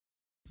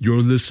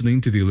You're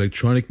listening to the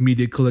Electronic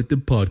Media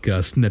Collective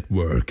Podcast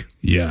Network.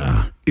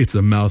 Yeah, it's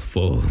a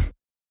mouthful.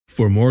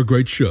 For more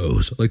great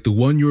shows like the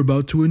one you're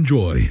about to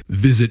enjoy,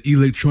 visit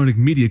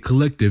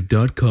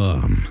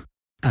electronicmediacollective.com.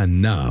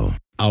 And now,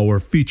 our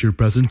feature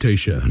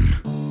presentation.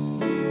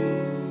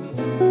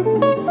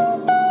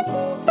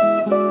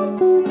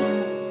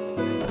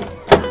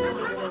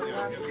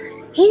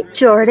 Hey,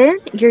 Jordan,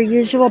 your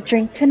usual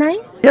drink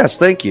tonight? Yes,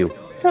 thank you.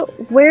 So,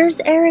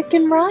 where's Eric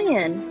and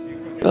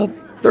Ryan?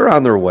 They're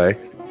on their way.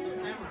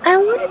 I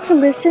wanted to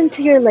listen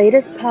to your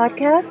latest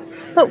podcast,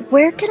 but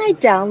where can I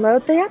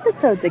download the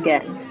episodes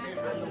again?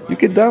 You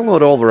can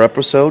download all our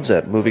episodes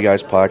at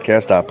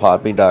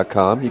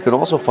movieguyspodcast.podbean.com. You can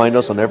also find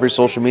us on every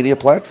social media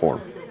platform.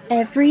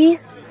 Every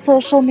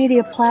social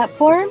media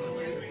platform?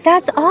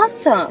 That's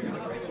awesome!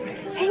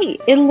 Hey,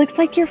 it looks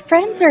like your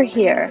friends are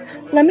here.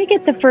 Let me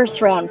get the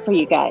first round for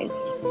you guys.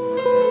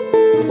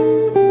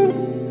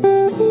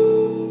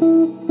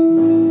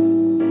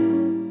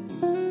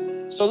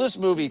 So this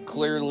movie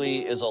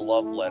clearly is a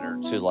love letter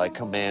to like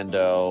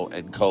Commando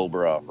and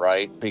Cobra,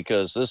 right?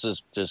 Because this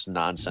is just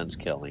nonsense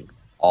killing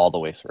all the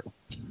way through.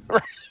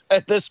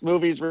 This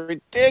movie's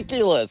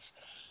ridiculous.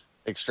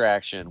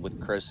 Extraction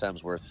with Chris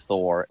Hemsworth,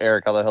 Thor.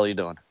 Eric, how the hell are you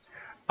doing?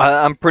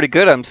 I'm pretty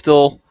good. I'm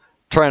still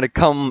trying to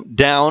come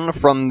down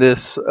from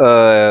this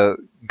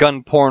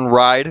gun porn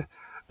ride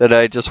that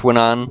I just went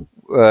on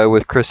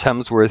with Chris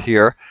Hemsworth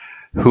here,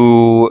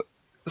 who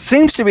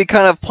seems to be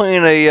kind of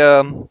playing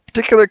a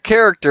particular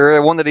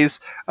character, one that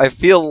I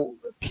feel,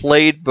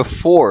 played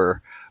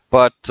before,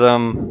 but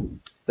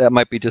that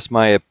might be just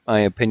my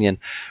opinion.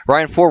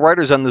 Ryan, 4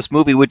 writers on this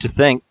movie. What'd you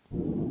think?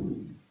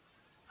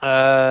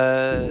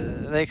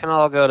 They can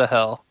all go to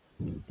hell.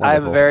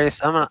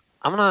 Wonderful.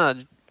 I'm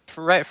gonna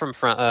right from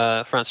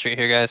front street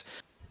here, guys.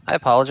 I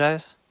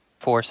apologize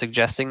for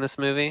suggesting this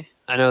movie.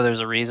 I know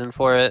there's a reason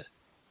for it,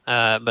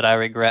 but I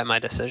regret my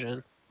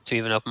decision to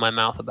even open my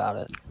mouth about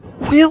it.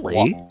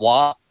 Really?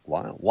 Why?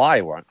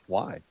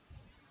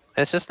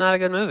 It's just not a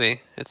good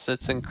movie. It's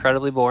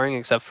incredibly boring,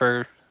 except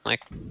for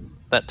like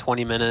that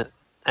 20-minute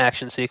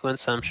action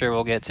sequence I'm sure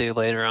we'll get to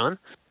later on.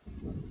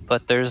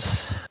 But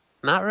there's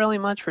not really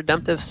much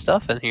redemptive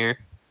stuff in here.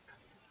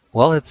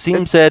 Well, it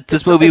seems that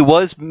this movie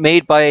was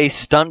made by a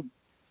stunt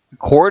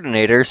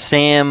coordinator,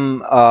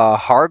 Sam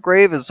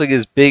Hargrave. It's like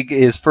his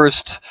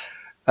first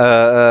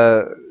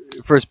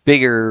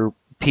bigger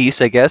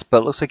piece, I guess. But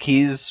it looks like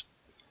his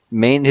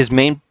main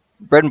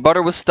bread and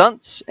butter was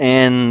stunts,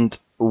 and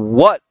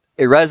what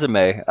a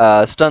resume!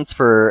 Stunts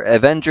for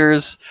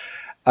Avengers.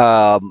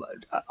 I'll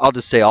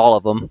just say all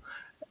of them.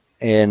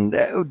 And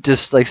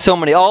just like so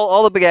many,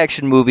 all the big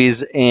action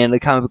movies and the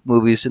comic book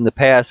movies in the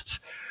past,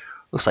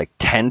 looks like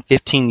 10,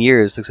 15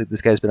 years, looks like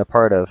this guy's been a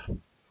part of.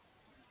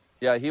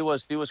 Yeah, he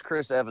was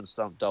Chris Evans'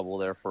 stunt double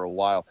there for a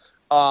while.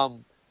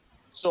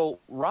 So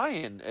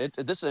Ryan,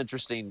 this is an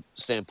interesting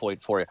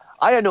standpoint for you.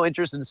 I had no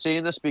interest in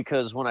seeing this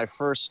because when I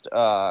first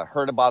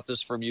heard about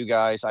this from you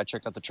guys, I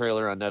checked out the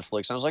trailer on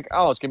Netflix. And I was like,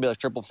 oh, it's gonna be like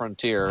Triple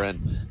Frontier,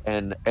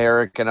 and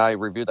Eric and I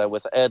reviewed that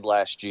with Ed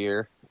last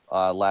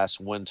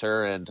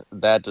winter, and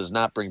that does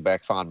not bring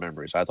back fond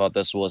memories. I thought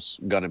this was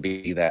gonna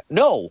be that.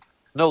 No,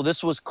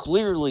 this was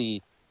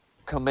clearly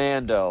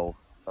Commando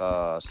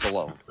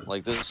Stallone.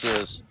 Like this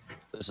is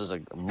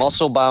a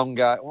muscle bound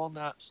guy. Well,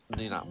 not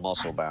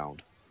muscle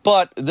bound.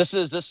 But this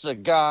is a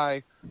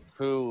guy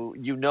who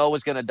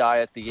is going to die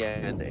at the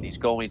end, and he's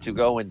going to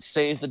go and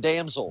save the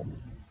damsel.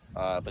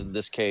 But in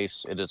this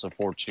case, it is a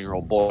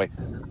 14-year-old boy.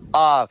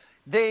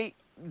 They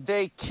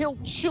kill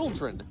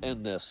children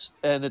in this,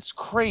 and it's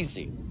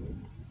crazy.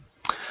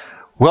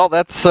 Well,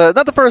 that's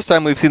not the first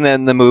time we've seen that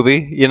in the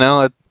movie. You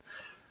know, it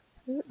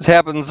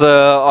happens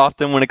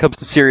often when it comes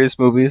to serious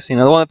movies. You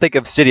know, the one I think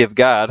of, City of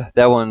God.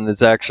 That one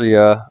is actually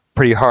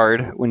pretty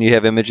hard when you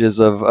have images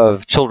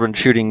of children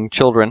shooting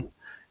children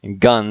and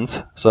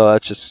guns, so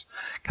that just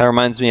kind of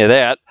reminds me of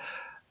that.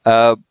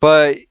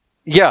 But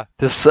yeah,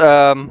 this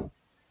I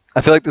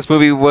feel like this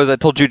movie was, I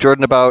told you,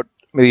 Jordan, about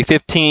maybe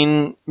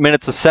 15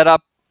 minutes of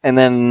setup, and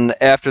then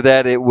after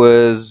that it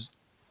was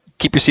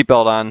keep your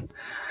seatbelt on,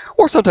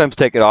 or sometimes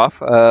take it off,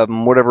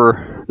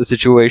 whatever the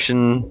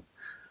situation,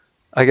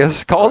 I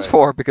guess, calls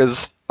for,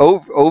 because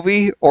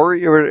Ovi, or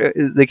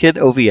the kid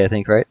Ovi, I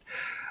think, right?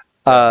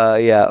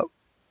 Yeah.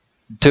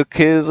 Took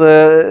his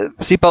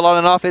seatbelt on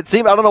and off. It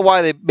seemed, I don't know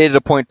why they made it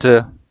a point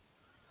to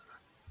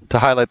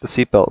highlight the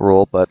seatbelt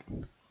rule, but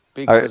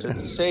because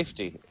it's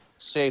safety.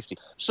 So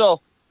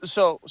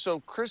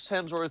Chris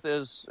Hemsworth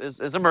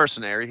is a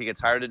mercenary. He gets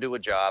hired to do a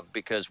job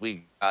because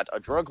we got a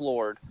drug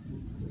lord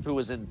who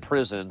is in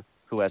prison,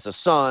 who has a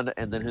son,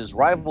 and then his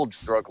rival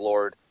drug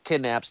lord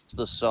kidnaps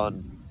the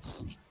son,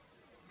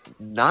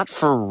 not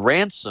for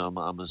ransom,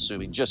 I'm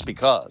assuming, just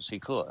because he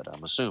could,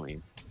 I'm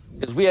assuming.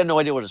 Because we had no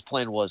idea what his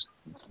plan was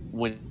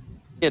when he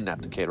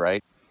kidnapped the kid,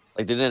 right?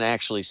 Like, they didn't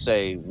actually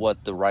say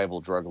what the rival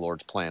drug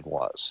lord's plan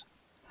was.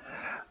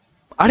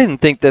 I didn't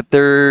think that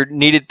there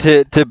needed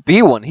to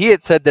be one. He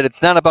had said that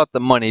it's not about the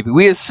money, but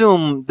we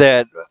assume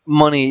that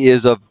money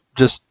is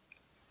just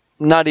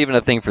not even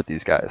a thing for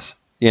these guys.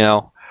 You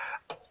know,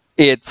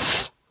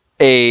 it's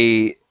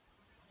a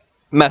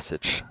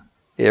message,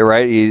 yeah,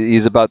 right?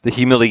 He's about the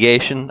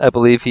humiliation, I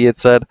believe he had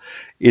said.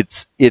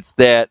 It's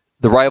that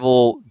the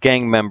rival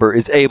gang member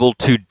is able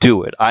to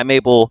do it. I'm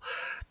able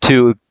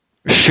to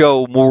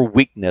show more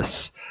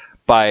weakness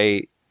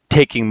by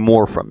taking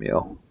more from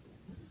you.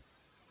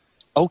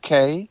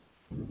 Okay,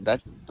 I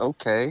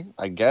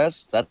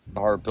guess that's a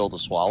hard pill to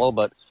swallow.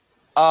 But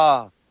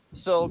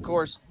so of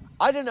course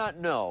I did not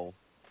know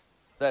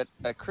that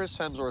Chris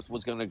Hemsworth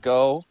was going to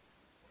go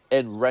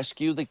and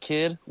rescue the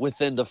kid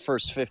within the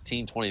first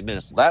 15, 20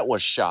 minutes. That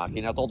was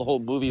shocking. I thought the whole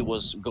movie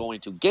was going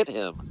to get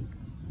him,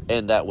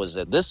 and that was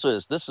it. This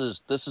is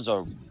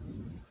a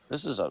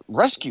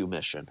rescue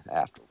mission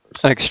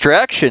afterwards. An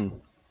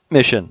extraction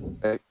mission.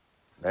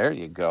 There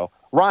you go.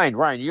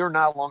 Ryan, you're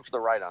not along for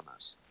the ride on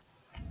this.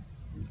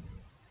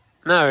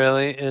 Not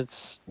really.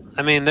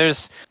 I mean,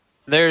 there's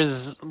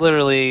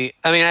literally,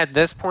 I mean, at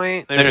this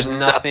point, there's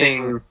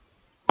nothing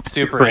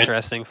super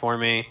interesting for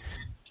me.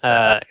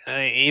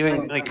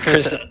 Even like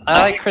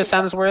I like Chris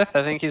Hemsworth.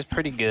 I think he's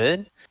pretty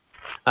good.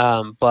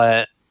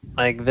 But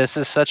like this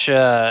is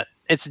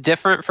it's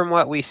different from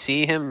what we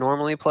see him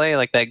normally play,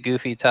 like that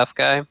goofy tough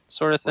guy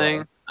sort of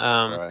thing.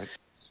 Right.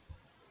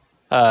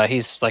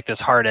 He's like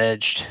this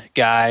hard-edged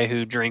guy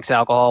who drinks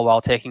alcohol while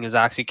taking his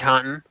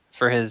OxyContin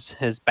for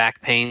his back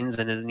pains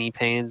and his knee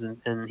pains,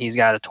 and he's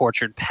got a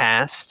tortured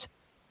past.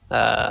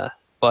 Yeah,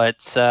 at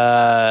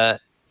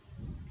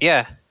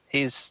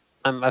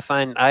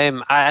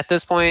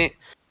this point,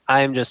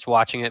 I am just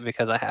watching it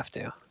because I have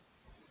to.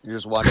 You're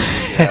just watching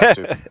it because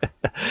you have to.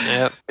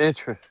 Yep.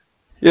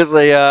 Here's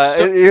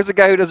a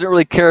guy who doesn't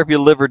really care if your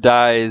liver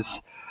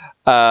dies,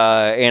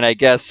 and I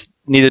guess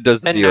neither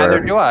does the and viewer.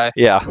 neither do I.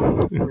 Yeah.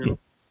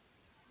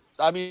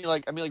 I mean,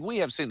 we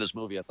have seen this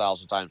movie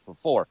 1,000 times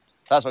before.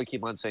 That's why I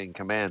keep on saying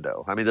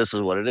Commando. I mean, this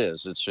is what it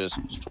is. It's just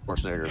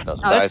Schwarzenegger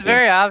doesn't. No, it's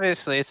very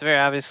obviously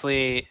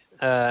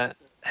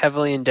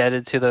heavily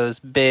indebted to those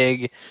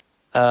big,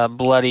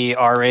 bloody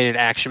R-rated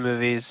action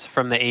movies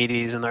from the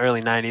 80s and the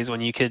early 90s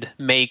when you could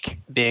make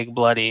big,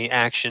 bloody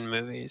action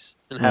movies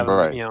and have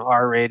them,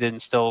 R-rated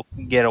and still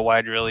get a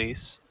wide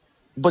release.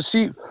 But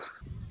see,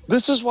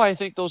 this is why I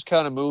think those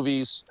kind of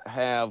movies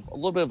have a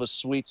little bit of a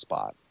sweet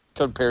spot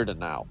compared to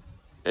now.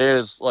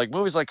 Is like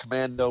movies like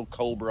Commando,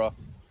 Cobra.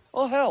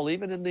 Oh, hell,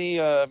 even in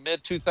the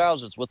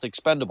mid-2000s with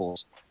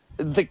Expendables.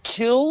 The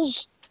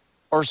kills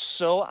are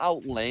so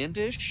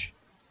outlandish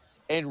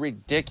and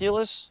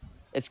ridiculous,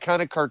 it's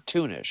kind of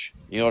cartoonish.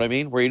 You know what I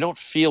mean? Where you don't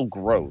feel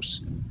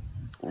gross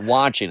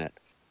watching it.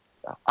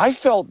 I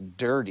felt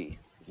dirty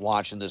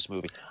watching this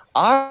movie.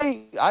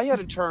 I had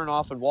to turn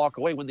off and walk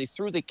away when they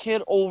threw the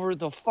kid over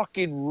the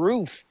fucking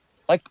roof.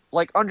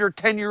 Like under a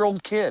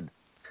 10-year-old kid.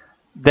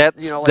 That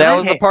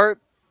was the part...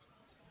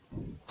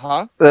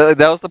 Huh? That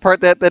was the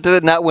part that did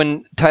it. Not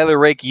when Tyler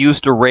Rake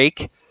used a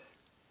rake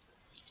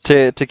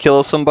to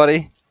kill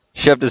somebody,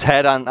 shoved his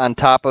head on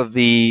top of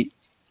the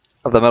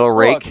metal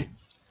rake.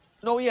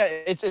 No, yeah,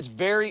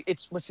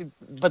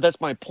 but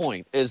that's my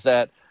point. Is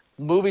that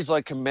movies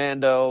like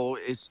Commando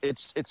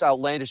it's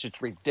outlandish,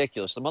 it's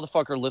ridiculous. The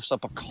motherfucker lifts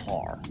up a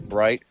car,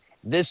 right?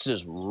 This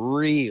is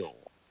real,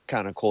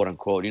 kind of quote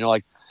unquote. You know,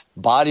 like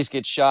bodies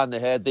get shot in the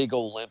head, they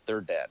go limp,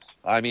 they're dead.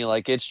 I mean,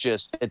 like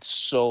it's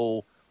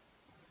so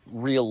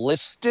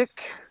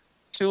realistic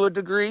to a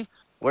degree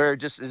where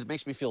it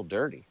makes me feel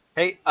dirty.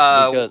 Hey,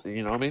 because,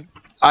 you know what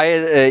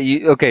I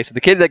mean? Okay, so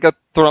the kid that got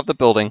thrown off the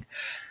building,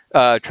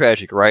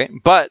 tragic, right?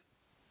 But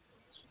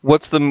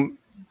what's the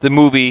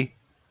movie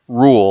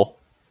rule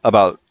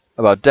about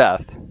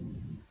death?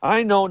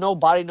 I know, no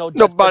body, no death.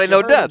 No body,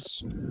 no death.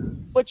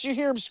 But you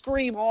hear him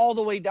scream all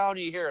the way down, and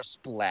you hear a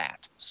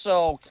splat.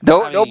 So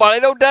no body,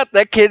 no death.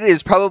 That kid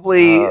is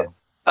probably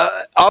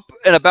up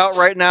and about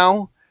right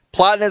now,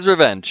 plotting his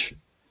revenge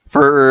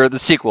for the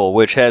sequel,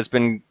 which has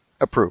been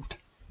approved.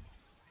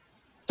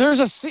 There's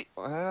a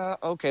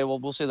okay, well,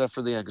 we'll say that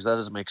for the end because that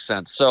doesn't make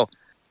sense.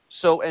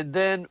 So and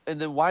then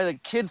why the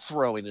kid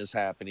throwing is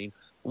happening?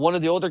 One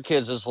of the older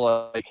kids is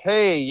like,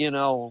 "Hey, you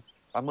know,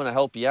 I'm going to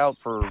help you out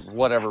for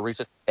whatever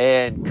reason,"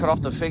 and cut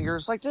off the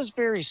fingers. Like this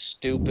very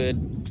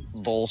stupid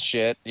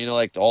bullshit. You know,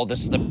 like, oh,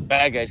 this is the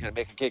bad guy's going to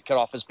make a kid cut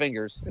off his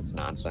fingers. It's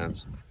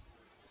nonsense.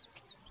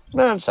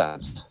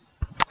 Nonsense.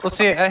 Well,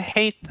 see, I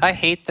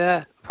hate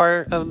that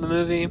part of the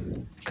movie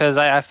because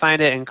I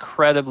find it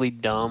incredibly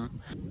dumb,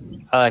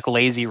 like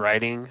lazy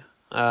writing.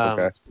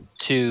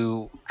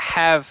 To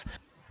have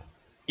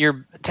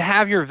your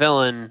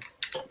villain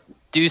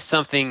do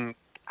something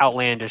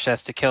outlandish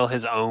as to kill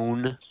his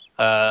own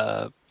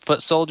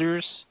foot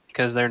soldiers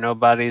because they're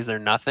nobodies, they're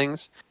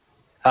nothings.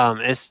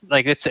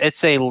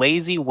 It's a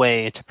lazy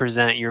way to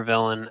present your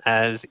villain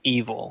as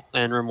evil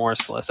and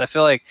remorseless. I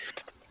feel like.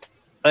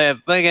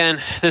 But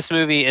again, this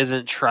movie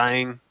isn't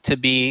trying to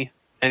be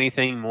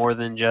anything more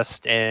than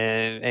just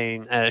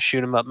a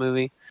shoot 'em up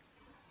movie.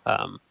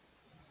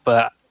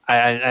 But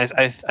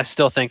I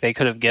still think they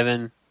could have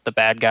given the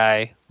bad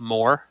guy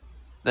more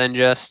than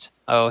just,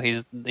 oh,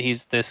 he's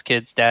this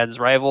kid's dad's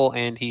rival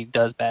and he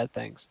does bad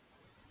things.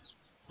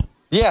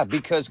 Yeah,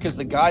 because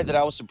the guy that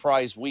I was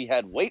surprised we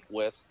had weight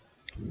with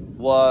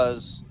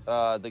was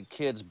the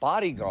kid's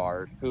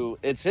bodyguard, who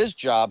it's his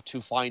job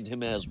to find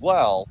him as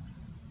well.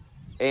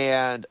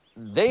 And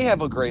they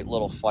have a great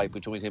little fight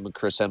between him and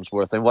Chris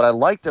Hemsworth. And what I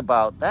liked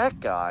about that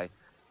guy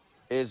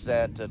is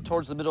that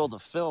towards the middle of the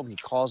film, he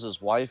calls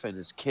his wife and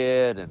his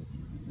kid, and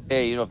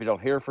hey, if you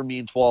don't hear from me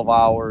in 12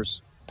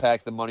 hours,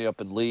 pack the money up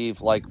and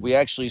leave. Like, we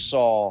actually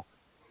saw,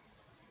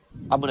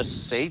 I'm going to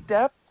say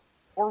depth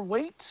or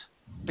weight,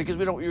 because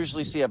we don't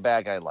usually see a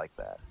bad guy like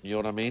that. You know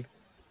what I mean?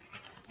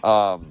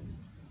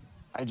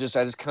 I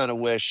just kind of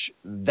wish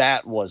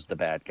that was the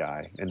bad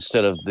guy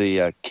instead of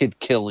the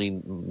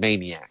kid-killing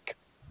maniac.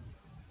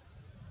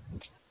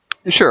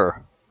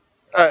 Sure.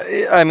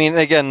 I mean,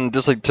 again,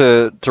 just like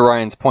to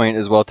Ryan's point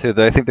as well, too,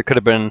 that I think there could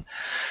have been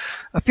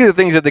a few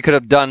things that they could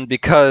have done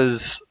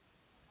because,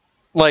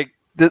 like,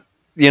 his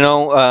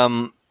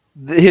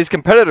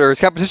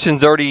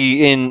competition's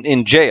already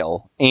in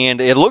jail, and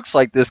it looks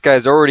like this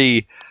guy's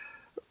already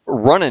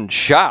running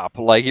shop.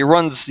 Like,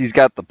 he's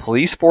got the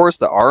police force,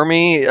 the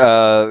army,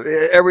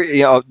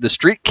 the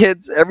street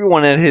kids,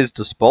 everyone at his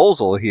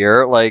disposal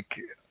here. Like,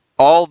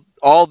 all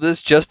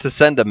this just to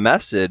send a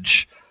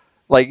message.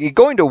 Like,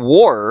 going to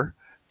war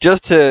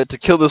just to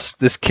kill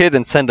this kid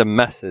and send a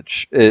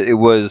message. It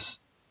was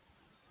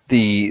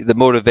the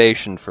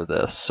motivation for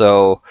this.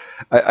 So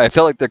I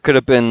felt like there could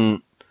have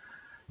been,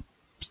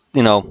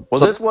 Well,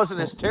 this wasn't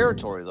his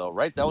territory, though,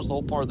 right? That was the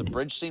whole part of the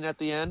bridge scene at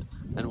the end,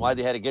 and why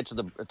they had to get to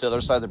the other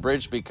side of the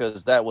bridge,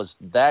 because that was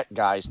that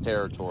guy's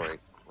territory,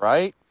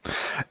 right?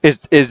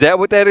 Is that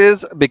what that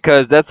is?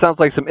 Because that sounds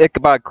like some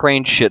Ichabod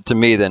Crane shit to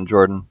me, then,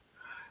 Jordan.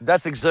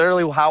 That's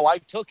exactly how I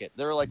took it.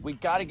 They were like, we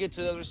got to get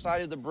to the other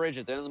side of the bridge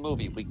at the end of the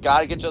movie. We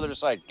got to get to the other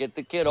side. Get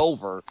the kid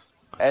over.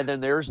 And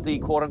then there's the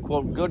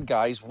quote-unquote good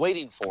guys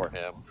waiting for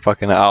him.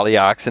 Fucking Ollie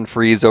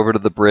Oxenfreeze over to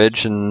the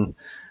bridge and...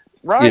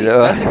 Right.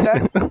 That's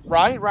exactly...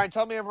 Ryan,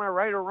 tell me am I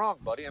right or wrong,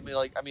 buddy? Do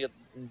you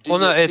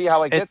see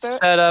how I get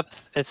that?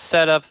 It's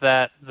set up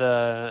that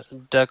the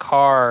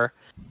Dakar,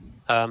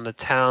 the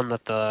town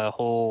that the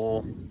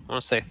whole, I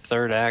want to say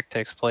third act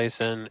takes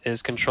place in,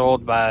 is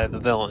controlled by the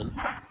villain.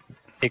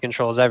 He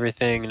controls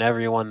everything and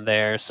everyone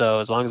there. So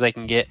as long as they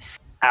can get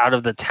out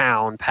of the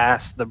town,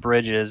 past the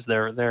bridges,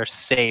 they're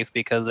safe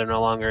because they're no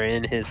longer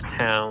in his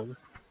town.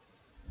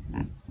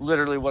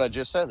 Literally what I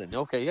just said. Then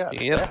okay, yeah.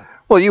 Yep. Yeah.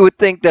 Well, you would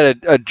think that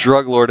a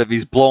drug lord, if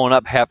he's blowing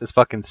up half his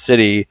fucking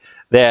city,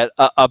 that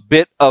a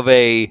bit of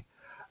a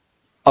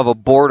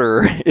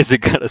border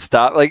isn't gonna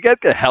stop. Like, he's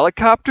got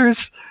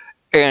helicopters,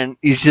 and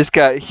he's just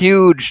got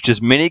huge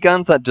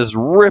miniguns that just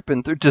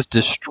ripping through, just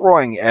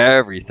destroying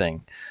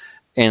everything,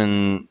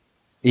 and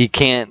he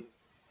can't.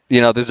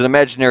 There's an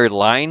imaginary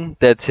line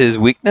that's his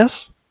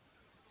weakness.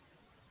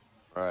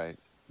 Right.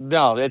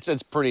 No,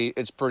 it's pretty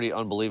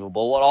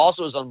unbelievable. What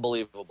also is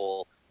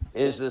unbelievable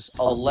is this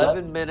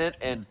 11-minute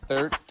and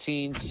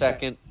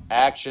 13-second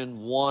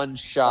action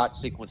one-shot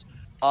sequence.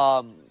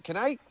 Can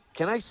I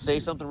say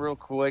something real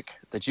quick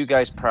that you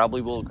guys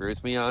probably will agree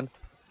with me on?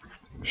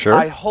 Sure.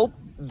 I hope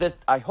that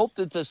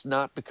does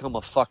not become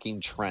a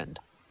fucking trend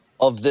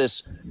of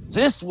this.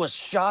 This was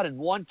shot in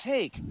one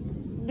take.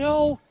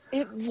 No,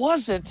 it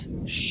wasn't.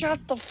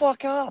 Shut the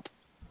fuck up.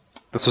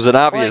 This was an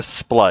obvious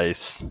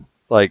splice.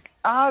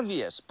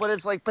 Obvious, but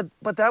it's like,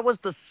 but that was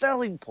the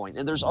selling point.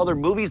 And there's other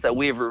movies that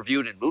we have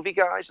reviewed in Movie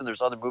Guys, and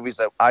there's other movies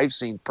that I've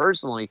seen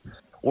personally,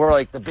 where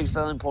like the big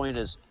selling point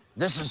is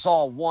this is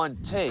all one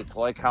take,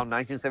 like how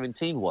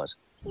 1917 was.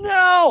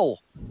 No,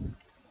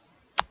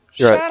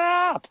 You're shut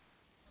up.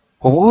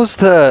 Well, what was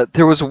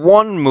there was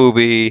one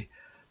movie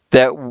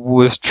that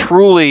was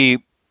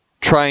truly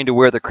trying to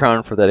wear the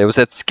crown for that. It was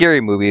that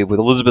Scary Movie with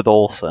Elizabeth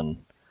Olsen. Do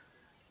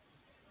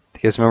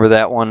you guys remember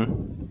that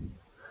one?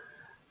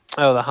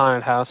 Oh, the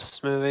haunted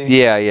house movie.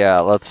 Yeah.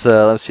 Let's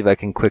see if I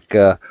can quick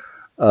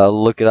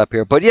look it up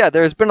here. But yeah,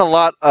 there's been a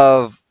lot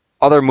of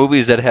other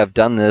movies that have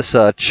done this.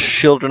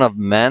 Children of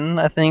Men,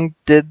 I think,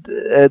 did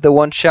the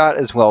one shot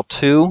as well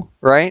too,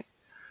 right?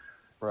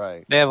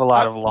 Right. They have a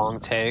lot of long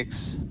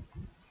takes.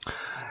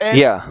 And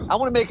yeah. I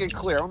want to make it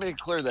clear.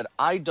 That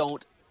I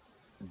don't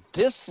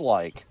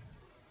dislike,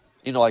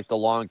 like the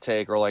long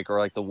take or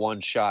like the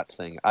one shot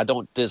thing. I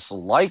don't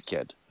dislike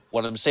it.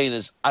 What I'm saying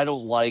is I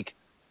don't like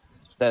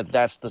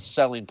that's the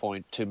selling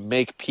point to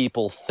make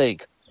people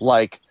think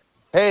like,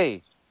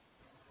 hey,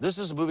 this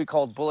is a movie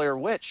called Blair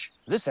Witch.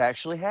 This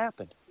actually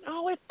happened.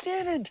 No, it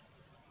didn't.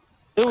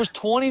 There was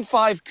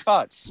 25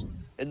 cuts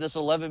in this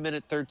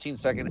 11-minute,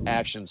 13-second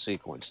action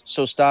sequence.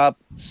 So stop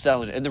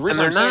selling it. And the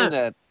reason I'm saying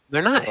that,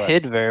 they're not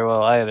hid very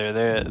well either.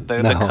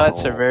 The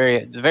cuts are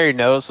very, very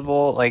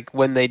noticeable. Like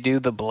when they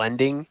do the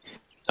blending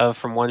of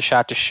from one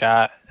shot to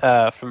shot,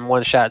 from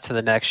one shot to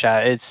the next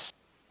shot, it's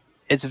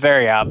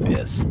very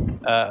obvious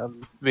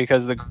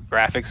because the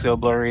graphics go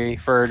blurry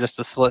for just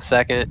a split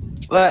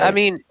second. But I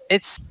mean,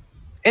 it's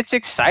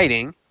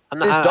exciting.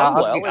 It's done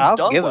well.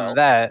 I'll give them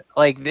that.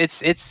 Like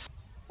it's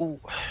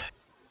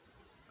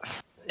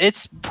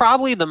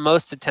probably the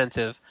most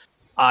attentive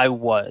I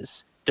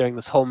was during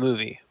this whole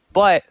movie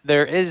But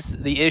there is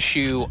the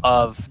issue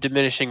of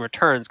diminishing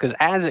returns because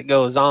as it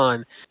goes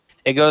on,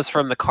 it goes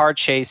from the car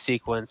chase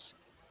sequence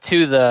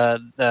to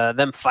the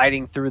them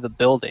fighting through the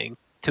building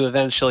to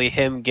eventually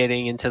him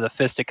getting into the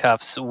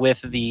fisticuffs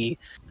with the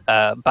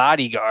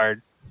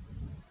bodyguard.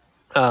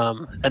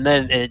 And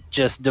then it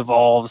just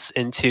devolves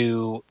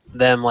into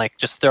them like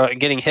just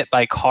getting hit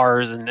by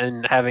cars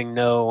and having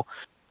no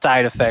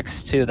side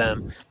effects to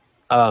them.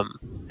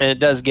 And it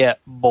does get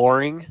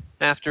boring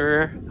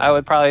after, I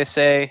would probably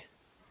say,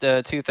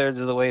 the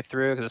 2/3 of the way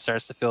through because it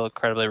starts to feel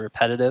incredibly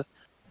repetitive.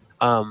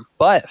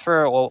 But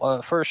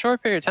for a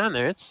short period of time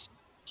there,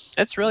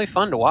 it's really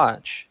fun to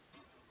watch.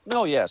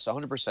 No, yes,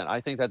 100%.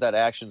 I think that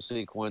action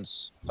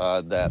sequence,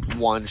 that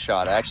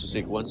one-shot action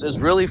sequence, is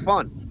really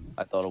fun.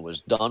 I thought it was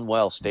done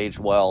well, staged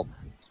well.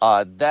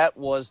 That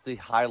was the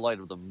highlight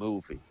of the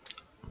movie.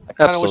 I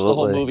kind of wish the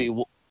whole movie.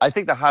 I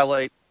think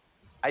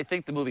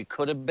the movie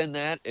could have been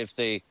that if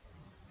they.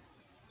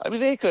 I mean,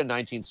 they could have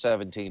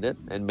 1917 it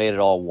and made it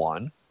all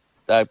one.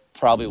 That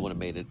probably would have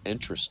made it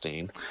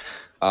interesting.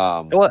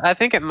 Well, I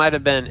think it might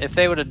have been if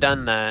they would have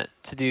done that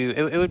to do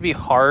it would be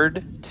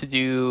hard to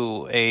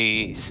do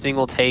a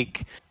single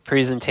take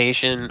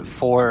presentation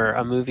for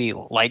a movie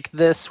like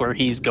this where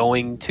he's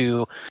going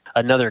to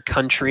another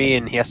country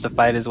and he has to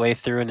fight his way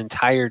through an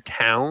entire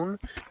town.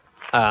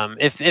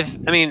 If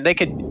I mean they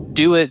could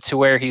do it to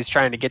where he's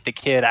trying to get the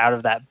kid out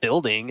of that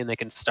building and they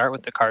can start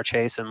with the car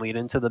chase and lead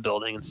into the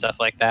building and stuff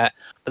like that.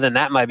 But then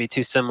that might be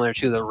too similar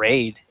to The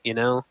Raid, you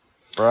know,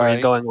 where he's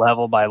going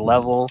level by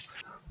level.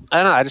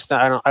 I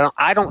don't know.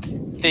 I don't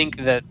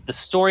think that the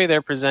story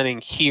they're presenting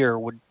here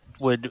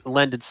would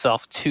lend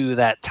itself to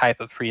that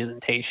type of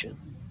presentation.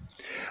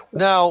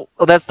 Now,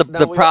 well, that's the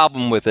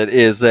problem with it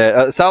is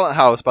that Silent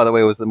House, by the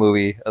way, was the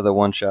movie, the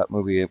one-shot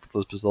movie with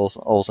Elizabeth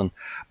Olsen.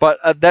 But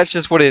that's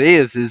just what it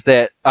is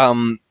that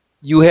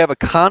you have a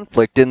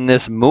conflict in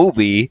this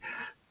movie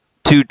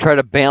to try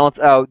to balance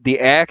out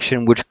the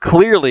action, which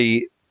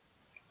clearly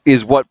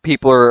is what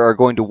people are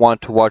going to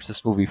want to watch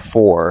this movie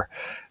for.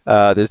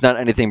 There's not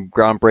anything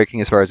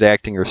groundbreaking as far as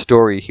acting or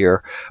story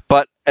here.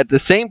 But at the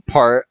same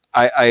part,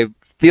 I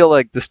feel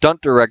like the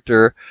stunt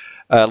director,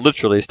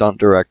 literally stunt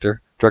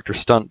director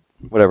stunt,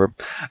 whatever,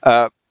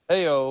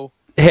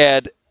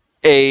 had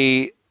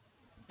a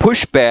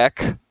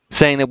pushback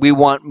saying that we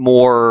want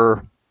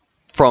more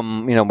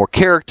from, more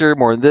character,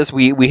 more of this.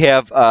 We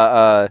have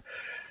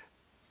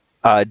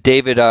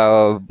David,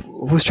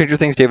 who's Stranger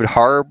Things? David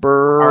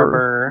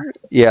Harbour.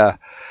 Yeah.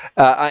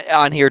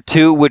 On here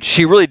too, which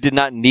she really did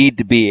not need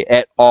to be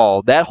at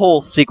all. That whole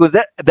sequence,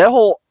 that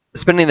whole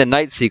spending the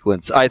night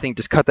sequence, I think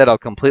just cut that out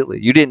completely.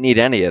 You didn't need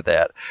any of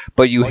that,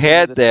 but you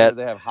had that.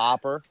 They have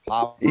Hopper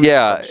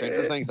yeah,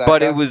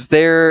 but it was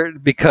there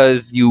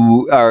because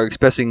you are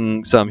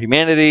expressing some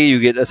humanity. You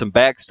get some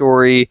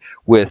backstory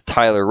with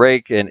Tyler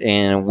Rake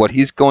and what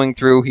he's going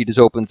through. He just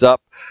opens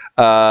up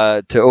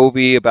to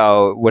Ovi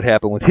about what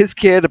happened with his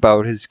kid,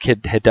 about his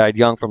kid had died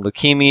young from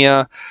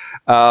leukemia.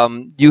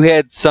 You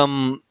had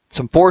some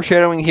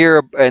foreshadowing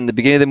here in the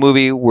beginning of the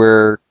movie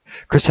where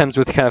Chris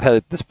Hemsworth kind of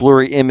had this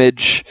blurry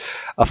image,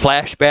 a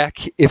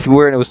flashback, if you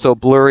were, and it was so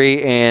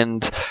blurry.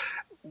 And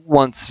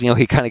once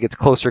he kind of gets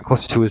closer and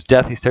closer to his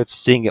death, he starts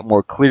seeing it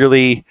more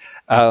clearly.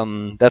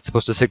 That's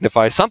supposed to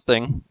signify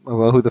something.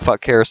 Well, who the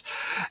fuck cares?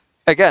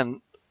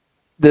 Again,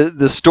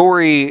 the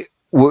story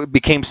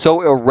became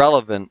so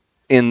irrelevant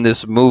in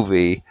this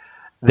movie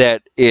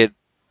that it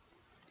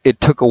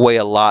took away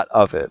a lot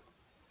of it.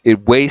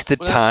 It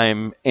wasted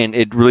time, and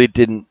it really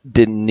didn't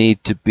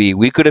need to be.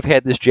 We could have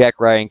had this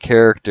Jack Ryan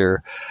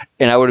character,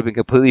 and I would have been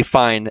completely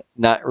fine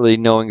not really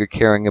knowing or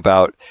caring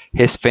about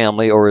his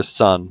family or his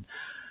son.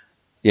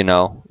 You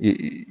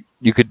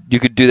could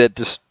do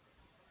that.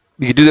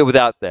 You could do that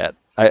without that.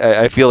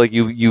 I feel like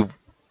you've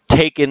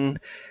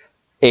taken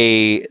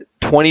a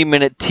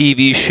 20-minute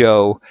TV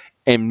show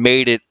and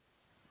made it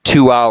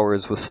 2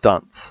 hours with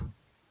stunts.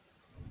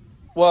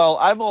 Well,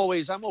 I'm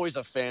always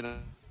a fan of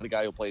the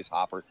guy who plays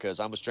Hopper because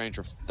I'm a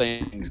Stranger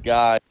Things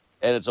guy,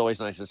 and it's always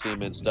nice to see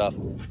him in stuff.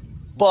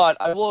 But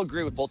I will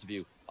agree with both of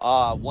you.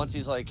 Once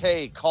he's like,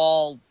 "Hey,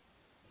 call,"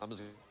 I'm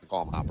just gonna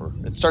call him Hopper.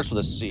 It starts with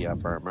a C,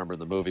 if I remember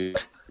the movie.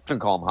 I'm gonna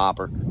call him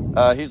Hopper.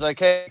 He's like,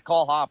 "Hey,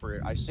 call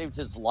Hopper. I saved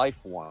his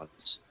life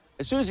once."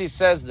 As soon as he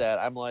says that,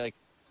 I'm like,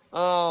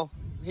 "Oh,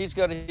 he's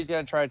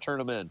gonna try to turn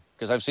him in,"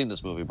 because I've seen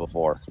this movie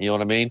before. You know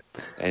what I mean?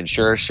 And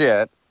sure as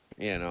shit,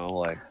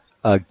 like.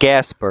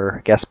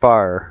 Gaspar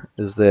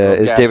is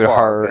David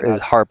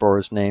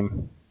Harbour's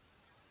name.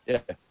 Yeah,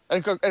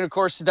 and of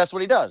course that's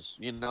what he does.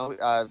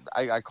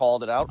 I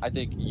called it out. I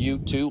think you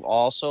two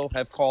also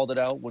have called it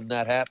out when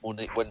that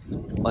happened.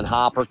 When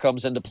Hopper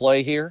comes into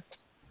play here,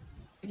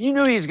 you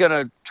knew he's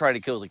gonna try to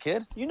kill the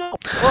kid.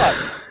 But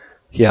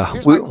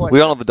yeah,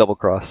 we all have a double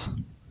cross.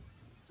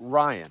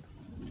 Ryan,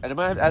 and I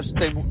might have the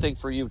same thing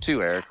for you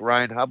too, Eric.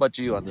 Ryan, how about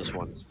you on this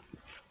one?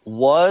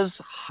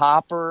 Was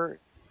Hopper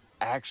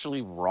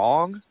actually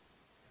wrong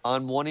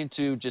on wanting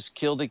to just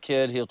kill the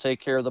kid? He'll take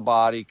care of the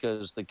body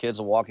because the kid's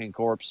a walking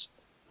corpse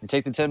and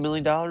take the $10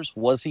 million.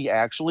 Was he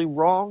actually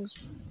wrong,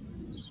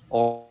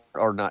 or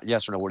or not?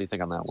 Yes or no? What do you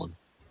think on that one?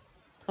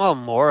 Well,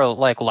 moral,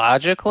 like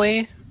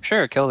logically,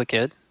 sure, kill the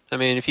kid. I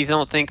mean, if you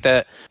don't think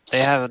that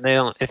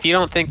if you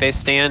don't think they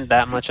stand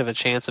that much of a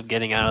chance of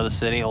getting out of the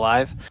city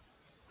alive,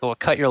 well,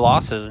 cut your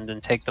losses and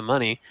then take the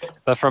money.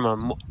 But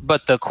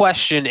the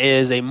question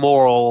is a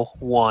moral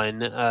one.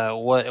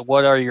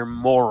 What are your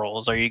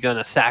morals? Are you going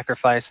to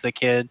sacrifice the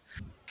kid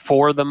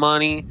for the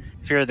money?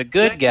 If you're the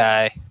good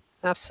guy,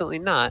 absolutely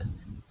not.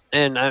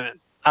 And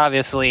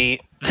obviously,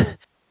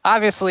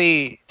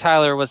 obviously,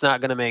 Tyler was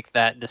not going to make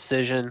that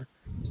decision.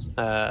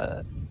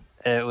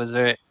 It was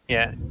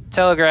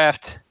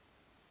telegraphed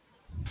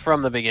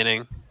from the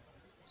beginning.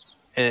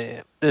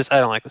 I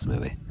don't like this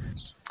movie.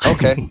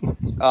 Okay.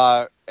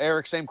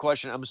 Eric, same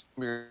question. I'm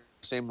assuming you're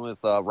same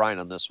with Ryan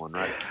on this one,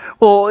 right?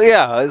 Well,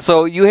 yeah.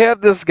 So you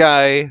have this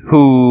guy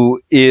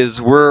who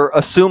is, we're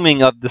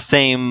assuming, of the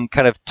same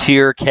kind of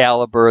tier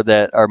caliber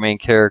that our main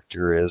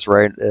character is,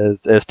 right?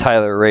 As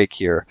Tyler Rake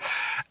here.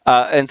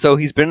 And so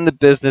he's been in the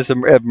business,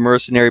 of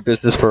mercenary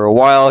business, for a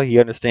while. He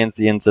understands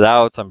the ins and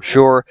outs, I'm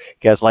sure.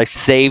 He has life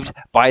saved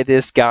by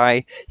this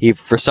guy. He,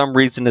 for some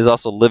reason, is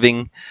also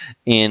living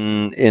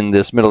in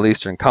this Middle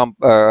Eastern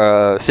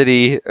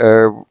city.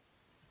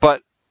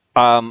 But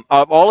out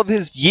of all of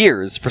his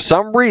years, for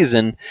some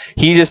reason,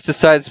 he just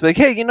decides to be like,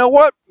 hey, you know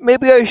what?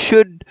 Maybe I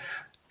should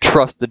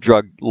trust the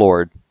drug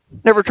lord.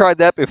 Never tried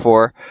that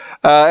before.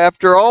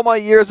 After all my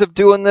years of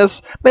doing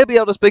this, maybe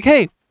I'll just be like,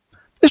 hey,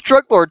 this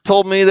drug lord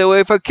told me that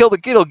if I kill the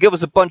kid, he'll give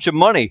us a bunch of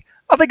money.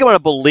 I think I'm going to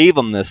believe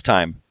him this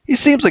time. He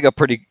seems like a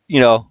pretty,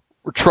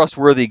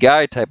 trustworthy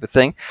guy type of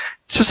thing.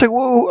 It's just like,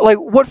 whoa, like,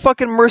 what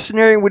fucking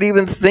mercenary would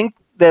even think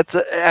that's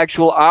an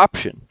actual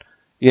option?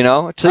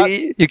 So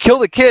you kill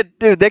the kid,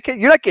 dude. That kid,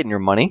 you're not getting your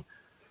money.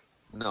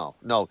 No,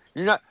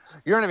 you're not.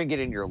 You're not even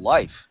getting your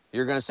life.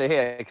 You're gonna say,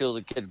 "Hey, I killed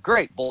the kid.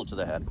 Great, bullet to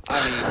the head."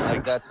 I mean,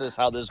 like that's just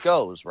how this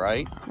goes,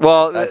 right?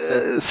 Well,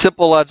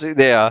 simple logic.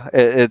 Yeah,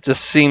 it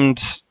just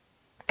seemed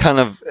kind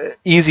of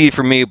easy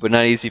for me, but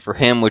not easy for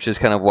him, which is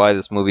kind of why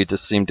this movie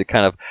just seemed to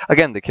kind of,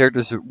 again, the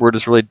characters were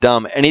just really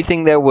dumb.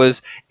 Anything that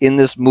was in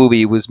this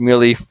movie was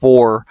merely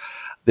for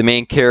the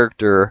main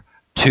character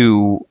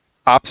to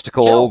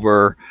obstacle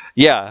over.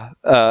 Yeah,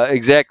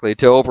 exactly,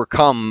 to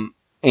overcome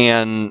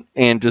and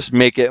just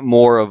make it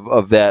more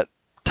of that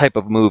type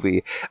of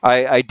movie.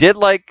 I did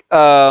like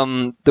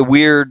the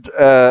weird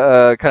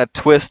kind of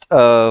twist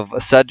of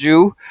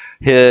Seju,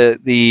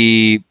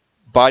 the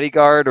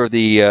bodyguard or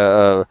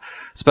the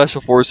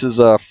special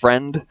forces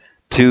friend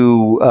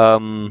to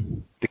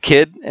the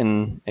kid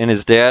and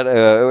his dad.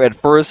 At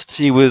first,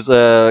 he was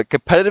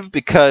competitive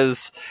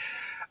because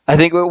I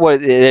think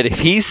that if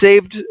he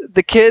saved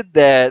the kid,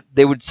 that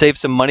they would save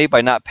some money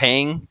by not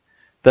paying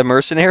the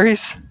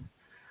mercenaries.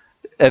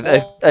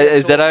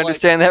 Is that I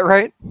understand that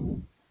right?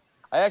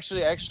 I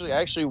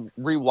actually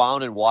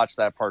rewound and watched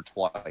that part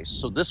twice.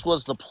 So this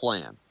was the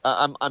plan.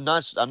 I'm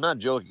not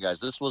joking,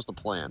 guys. This was the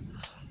plan.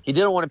 He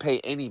didn't want to pay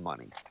any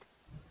money.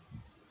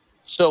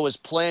 So his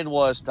plan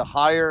was to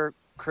hire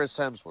Chris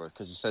Hemsworth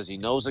because he says he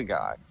knows a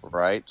guy,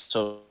 right?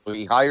 So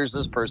he hires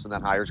this person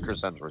that hires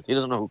Chris Hemsworth. He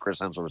doesn't know who Chris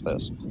Hemsworth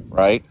is,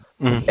 right?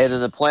 Mm-hmm. And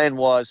then the plan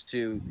was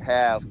to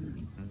have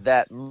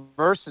that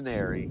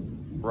mercenary,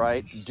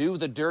 right, do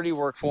the dirty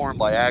work for him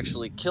by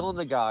actually killing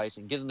the guys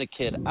and getting the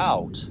kid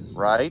out,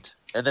 right?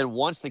 And then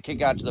once the kid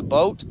got to the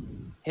boat,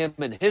 him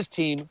and his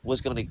team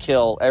was going to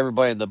kill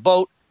everybody in the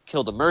boat,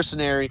 kill the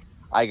mercenary.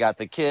 I got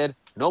the kid.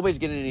 Nobody's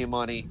getting any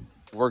money.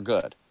 We're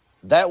good.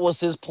 That was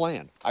his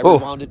plan. I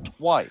rewound it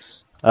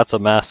twice. That's a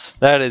mess.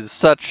 That is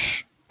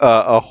such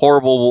a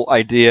horrible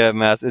idea,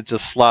 mess. It's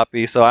just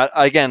sloppy. So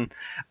I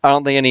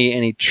don't think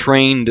any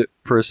trained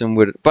person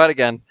would. But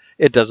again,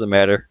 it doesn't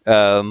matter.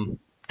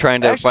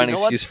 Trying to find an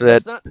excuse for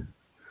that.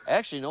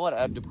 Actually, you know what?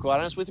 To be quite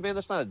honest with you, man,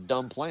 that's not a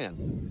dumb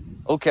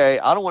plan. Okay,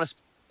 I don't want to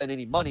spend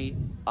any money.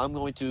 I'm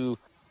going to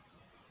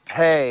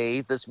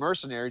pay this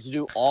mercenary to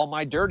do all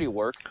my dirty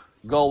work.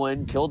 Go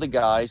in, kill the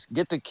guys,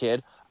 get the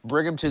kid,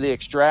 bring him to the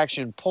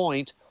extraction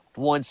point.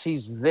 Once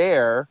he's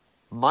there,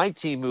 my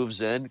team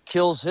moves in,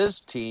 kills his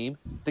team.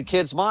 The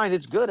kid's mine.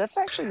 It's good. That's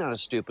actually not a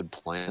stupid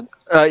plan.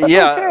 That's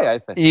okay, I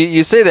think.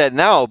 You say that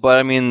now, but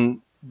I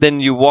mean, then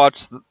you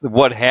watch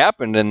what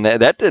happened, and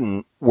that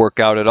didn't work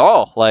out at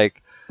all.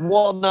 Like,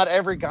 well, not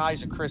every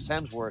guy's a Chris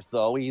Hemsworth,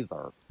 though,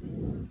 either.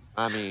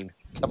 I mean,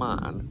 come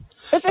on.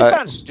 It's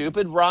not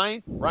stupid,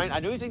 Ryan. Ryan, I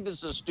know you think this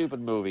is a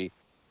stupid movie,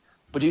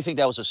 but do you think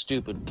that was a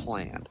stupid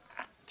plan?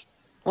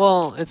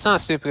 Well, it's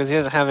not stupid because he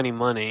doesn't have any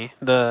money.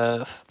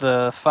 The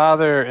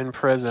father in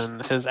prison,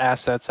 his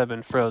assets have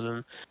been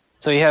frozen,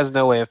 so he has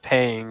no way of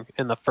paying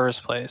in the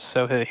first place.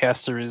 So he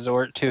has to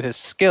resort to his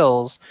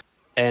skills,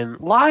 and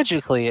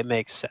logically it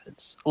makes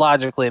sense.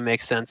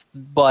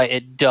 But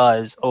it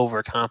does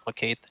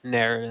overcomplicate the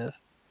narrative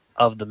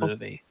of the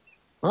movie.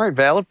 All right,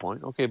 valid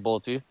point. Okay,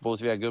 both of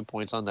you had good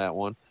points on that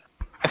one.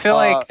 I feel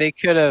like they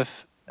could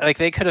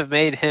have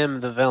made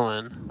him the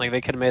villain. Like they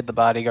could have made the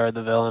bodyguard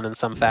the villain in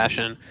some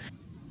fashion.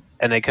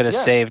 And they could have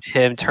saved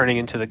him turning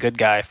into the good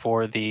guy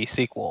for the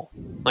sequel.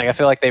 Like I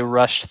feel like they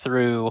rushed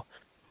through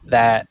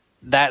that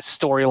that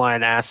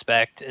storyline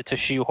aspect to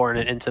shoehorn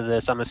it into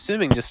this. I'm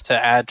assuming just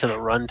to add to the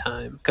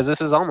runtime, because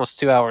this is almost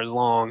 2 hours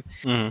long,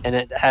 and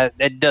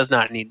it does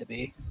not need to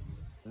be.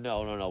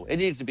 No. It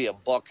needs to be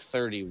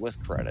 $1:30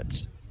 with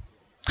credits.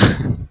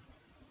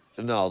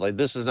 No, like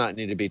this does not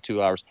need to be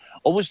 2 hours.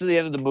 Almost to the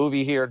end of the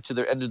movie here, to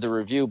the end of the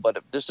review, but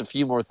just a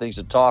few more things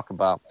to talk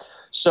about.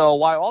 So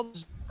while all this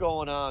is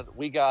going on,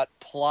 we got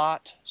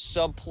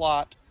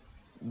subplot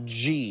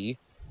G,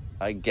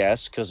 I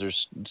guess, because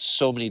there's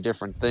so many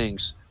different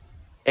things.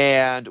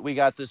 And we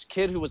got this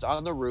kid who was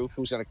on the roof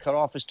who's going to cut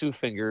off his 2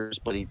 fingers,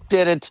 but he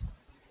didn't.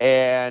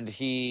 And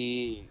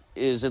he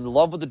is in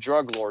love with the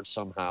drug lord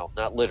somehow,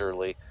 not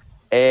literally,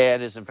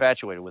 and is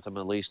infatuated with him,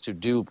 at least, to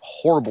do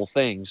horrible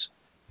things.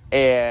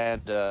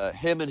 And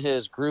him and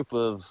his group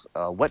of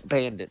wet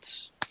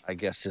bandits, I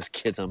guess this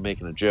kid's, I'm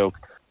making a joke.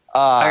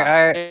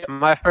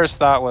 My first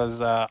thought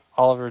was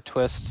Oliver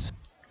Twist.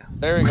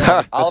 There you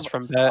go.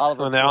 From that,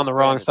 when they're on the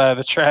wrong side of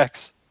the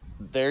tracks.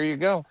 There you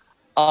go.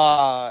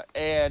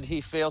 And he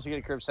fails to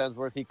get Chris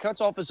Hemsworth. He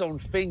cuts off his own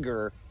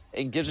finger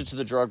and gives it to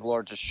the drug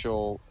lord to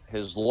show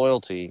his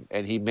loyalty.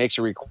 And he makes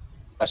a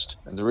request.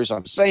 And the reason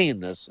I'm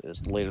saying this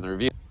is later in the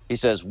review. He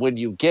says, when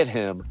you get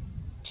him,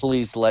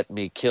 please let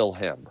me kill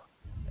him.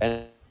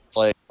 And it's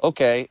like,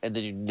 okay. And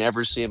then you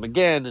never see him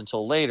again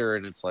until later.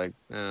 And it's like,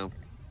 oh.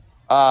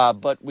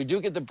 But we do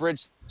get the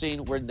bridge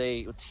scene where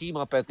they team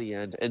up at the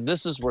end. And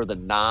this is where the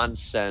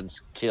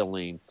nonsense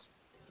killing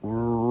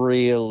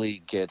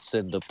really gets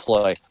into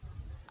play.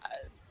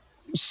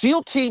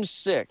 SEAL Team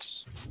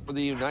 6 for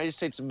the United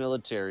States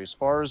military, as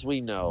far as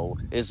we know,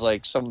 is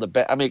like some of the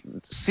best. I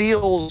mean,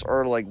 SEALs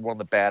are like one of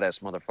the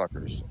baddest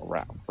motherfuckers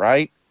around,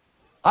 right?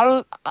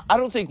 I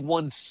don't think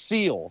one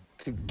SEAL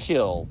could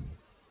kill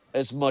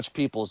as much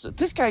people as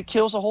this guy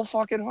kills a whole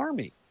fucking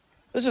army.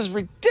 This is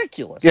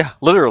ridiculous. Yeah,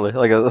 literally,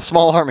 like a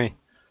small army.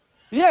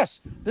 Yes,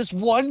 this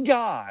one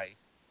guy,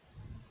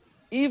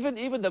 even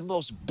the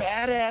most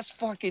badass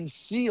fucking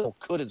SEAL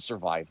couldn't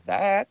survive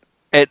that.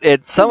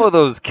 Some of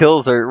those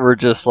kills were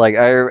just like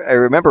I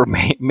remember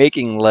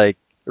making like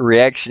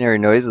reactionary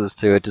noises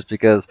to it, just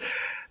because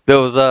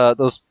those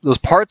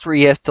parts where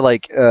he has to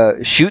like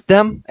shoot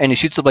them, and he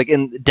shoots them like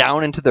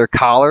down into their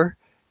collar,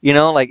 you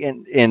know, like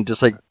and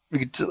just like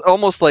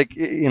almost like,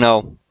 you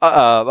know,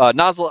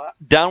 nozzle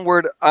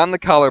downward on the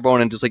collarbone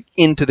and just like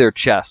into their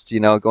chest, you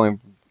know, going.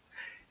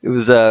 It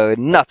was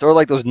nuts. Or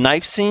like those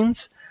knife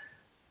scenes.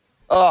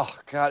 Oh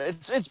god,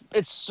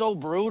 it's so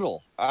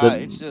brutal.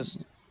 It's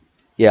just.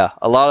 Yeah,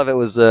 a lot of it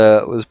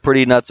was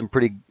pretty nuts and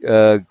pretty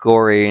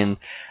gory, and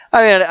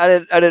I mean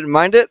I didn't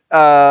mind it.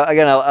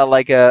 Again, I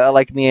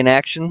like me an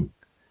action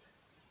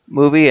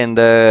movie, and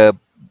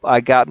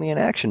I got me an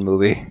action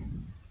movie.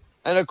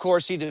 And of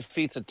course, he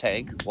defeats a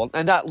tank. Well,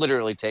 and not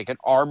literally tank, an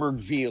armored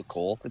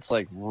vehicle. It's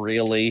like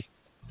really,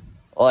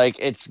 like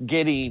it's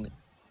getting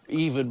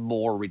even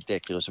more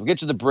ridiculous. We get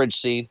to the bridge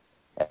scene,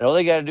 and all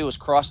they got to do is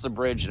cross the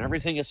bridge, and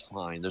everything is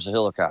fine. There's a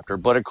helicopter,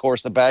 but of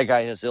course, the bad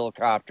guy has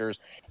helicopters,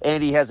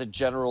 and he has a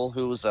general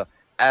who's a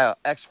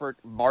expert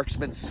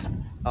marksman,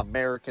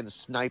 American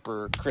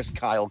sniper, Chris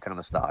Kyle kind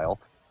of style.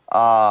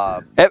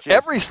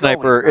 Every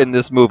sniper in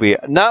this movie,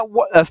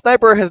 a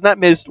sniper has not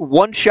missed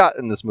one shot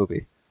in this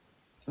movie.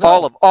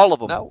 No, all of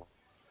them. No,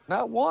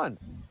 not one.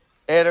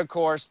 And of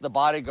course, the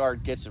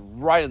bodyguard gets it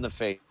right in the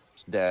face,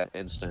 dead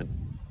instant.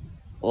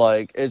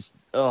 Like it's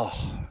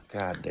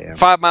goddamn.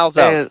 5 miles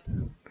out.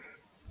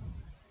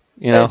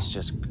 You know, it's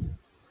just,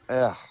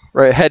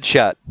 right,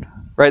 headshot,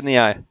 right in the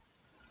eye.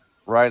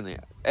 Right in the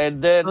eye.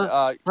 And then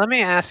let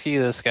me ask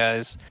you this,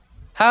 guys.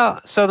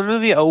 So the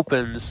movie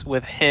opens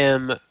with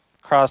him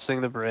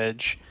crossing the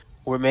bridge.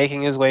 We're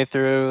making his way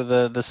through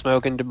the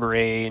smoke and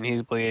debris, and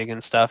he's bleeding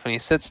and stuff. And he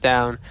sits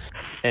down,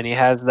 and he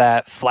has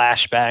that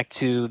flashback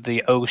to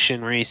the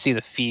ocean where you see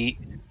the feet,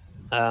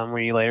 where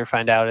you later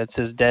find out it's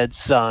his dead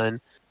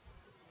son.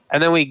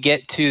 And then we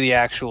get to the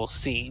actual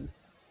scene.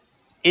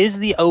 Is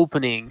the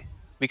opening,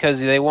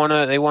 because they want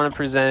to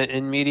present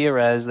in media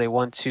res, they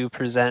want to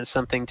present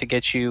something to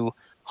get you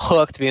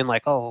hooked, being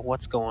like, oh,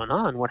 what's going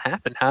on? What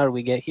happened? How did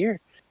we get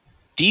here?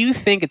 Do you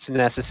think it's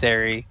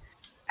necessary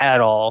at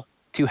all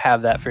to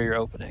have that for your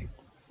opening?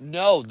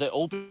 No, the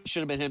opening should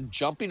have been him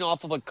jumping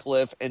off of a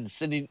cliff and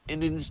sitting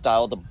Indian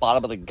style at the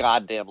bottom of the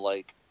goddamn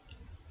lake.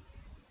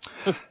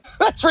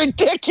 That's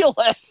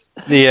ridiculous.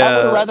 I would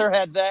have rather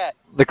had that.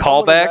 The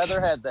callback. I would have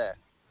rather had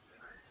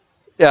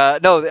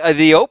that. No,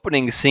 the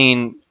opening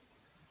scene.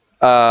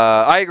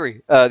 I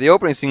agree. The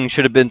opening scene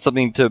should have been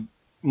something to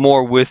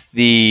more with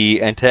the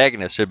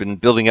antagonist. Should have been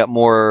building up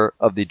more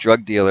of the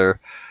drug dealer,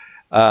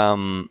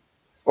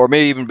 or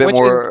maybe even a bit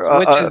more.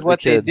 Which is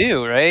what they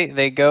do, right?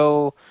 They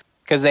go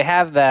because they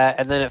have that,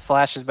 and then it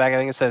flashes back. I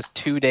think it says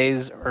 2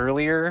 days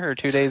earlier or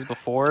 2 days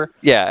before.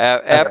 Yeah,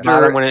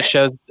 after when it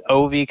shows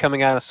Ovi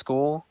coming out of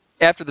school.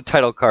 After the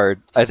title card,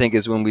 I think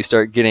is when we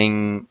start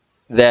getting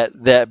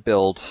that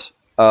build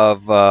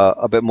of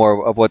a bit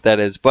more of what that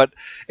is, but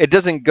it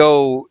doesn't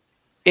go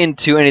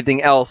into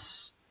anything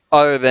else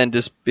other than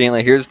just being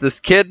like, here's this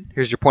kid,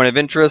 here's your point of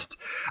interest.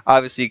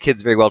 Obviously, the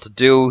kid's very well to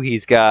do.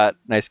 He's got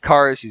nice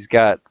cars. He's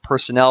got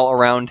personnel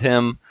around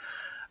him.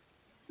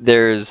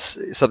 There's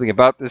something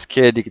about this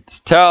kid you can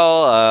just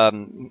tell.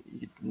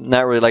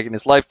 Not really liking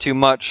his life too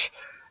much.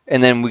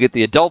 And then we get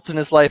the adults in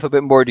his life a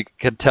bit more. You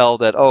can tell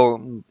that,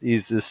 oh,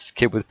 he's this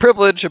kid with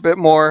privilege a bit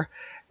more.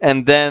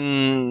 And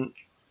then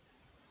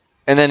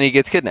he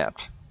gets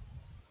kidnapped.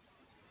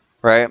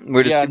 Right?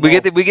 We get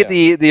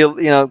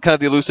the kind of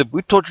the elusive.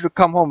 We told you to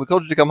come home. We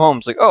told you to come home.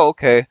 It's like, oh,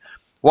 okay.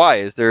 Why?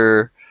 Is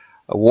there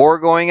a war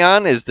going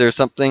on? Is there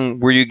something?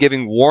 Were you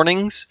giving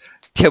warnings?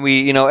 Can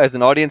we, as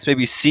an audience,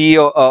 maybe see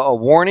a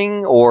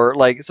warning or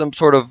like some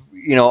sort of,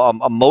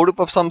 a motive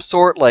of some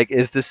sort? Like,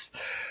 is this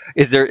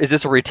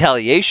a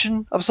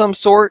retaliation of some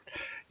sort?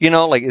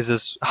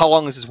 How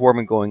long is this war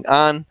been going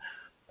on?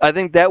 I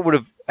think that would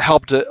have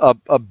helped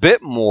a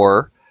bit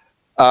more,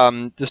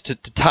 just to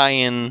tie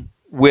in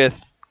with.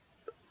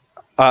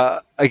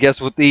 I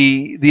guess with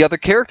the other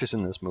characters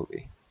in this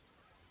movie.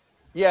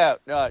 Yeah,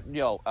 that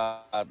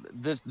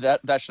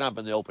should not have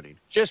been the opening.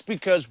 Just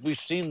because we've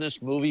seen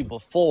this movie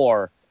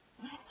before,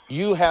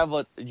 you have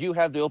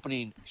the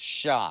opening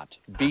shot.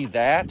 Be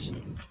that,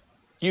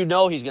 he's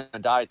going to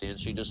die at the end,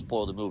 so you just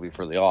spoil the movie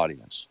for the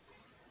audience.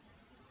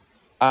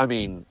 I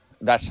mean,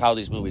 that's how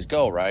these movies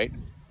go, right?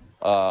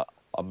 A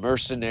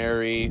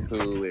mercenary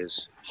who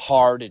is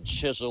hard and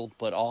chiseled,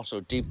 but also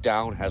deep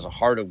down has a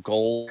heart of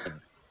gold. And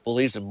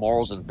believes in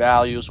morals and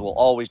values, will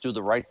always do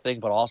the right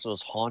thing, but also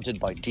is haunted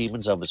by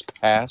demons of his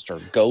past or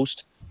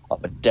ghost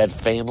of a dead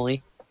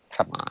family.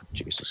 Come on,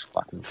 Jesus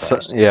fucking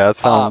Christ. It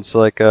sounds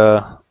like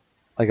a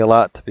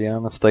lot, to be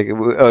honest. Like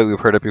we've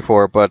heard it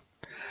before, but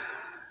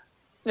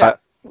yeah,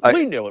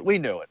 we knew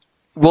it.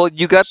 Well,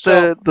 you got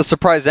the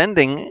surprise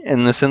ending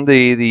in this. In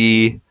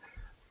the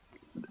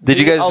did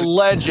you guys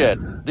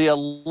the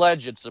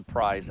alleged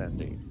surprise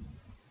ending?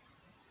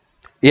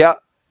 Yeah.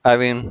 I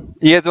mean,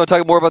 you guys want to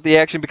talk more about the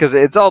action? Because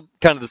it's all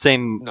kind of the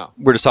same. No.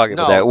 We're just talking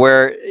about that.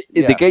 Where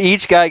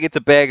each guy gets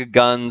a bag of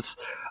guns,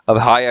 of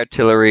high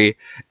artillery,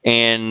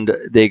 and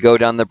they go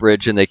down the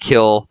bridge and they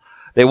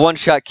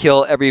one-shot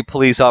kill every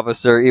police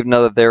officer, even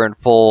though they're in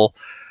full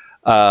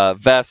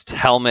vest,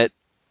 helmet,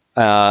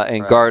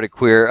 and guard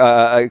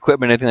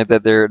equipment, anything like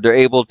that. They're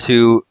able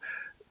to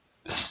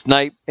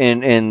snipe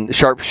and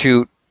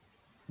sharpshoot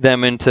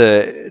them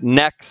into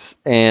necks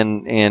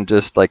and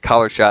just like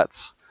collar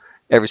shots.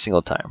 Every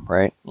single time,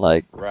 right?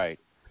 Like,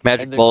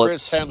 magic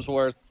bullets. Chris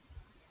Hemsworth,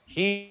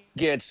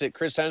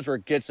 Chris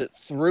Hemsworth gets it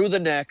through the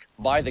neck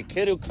by the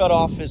kid who cut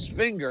off his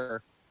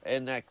finger,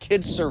 and that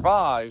kid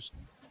survives.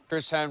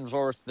 Chris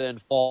Hemsworth then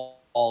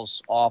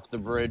falls off the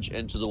bridge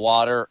into the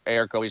water.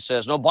 Ergo, he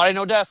says, "No body,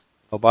 no death."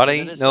 No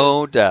body,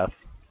 no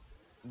death.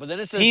 But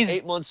then it says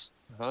 8 months.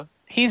 Huh?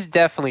 He's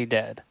definitely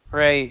dead,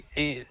 right?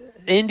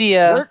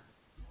 India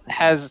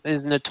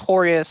is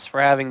notorious for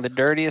having the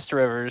dirtiest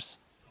rivers.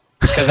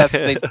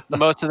 Because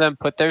most of them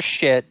put their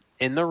shit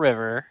in the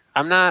river.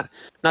 I'm not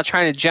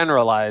trying to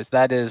generalize.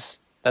 That's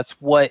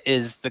what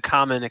is the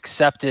common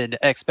accepted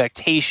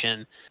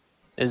expectation,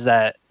 is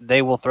that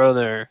they will throw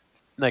their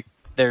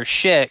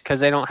shit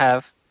because they don't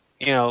have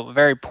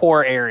very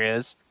poor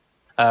areas,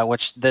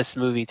 which this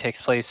movie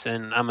takes place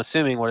in. I'm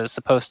assuming what is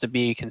supposed to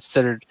be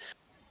considered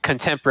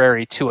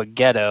contemporary to a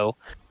ghetto.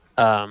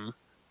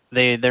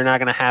 They're not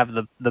going to have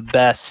the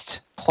best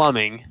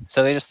plumbing,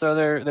 so they just throw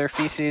their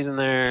feces and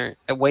their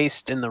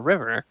waste in the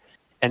river.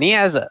 And he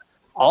has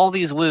all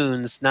these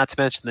wounds, not to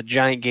mention the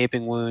giant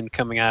gaping wound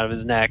coming out of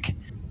his neck.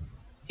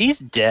 He's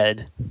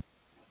dead.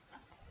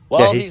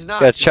 Well, he's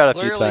not. Got shot a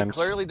few times.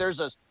 Clearly,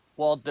 there's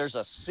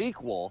a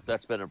sequel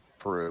that's been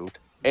approved.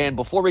 And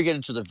before we get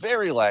into the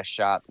very last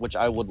shot, which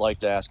I would like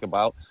to ask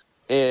about,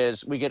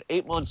 is we get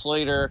 8 months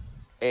later.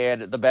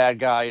 And the bad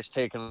guy is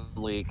taking a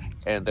leak,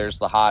 and there's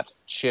the hot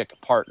chick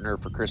partner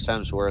for Chris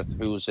Hemsworth,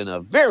 who's in a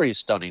very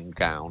stunning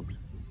gown,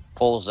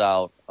 pulls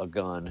out a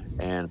gun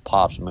and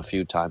pops him a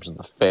few times in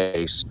the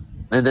face.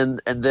 And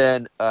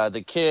then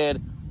the kid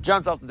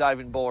jumps off the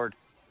diving board.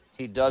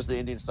 He does the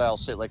Indian style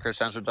sit like Chris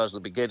Hemsworth does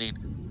at the beginning.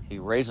 He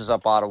raises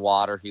up out of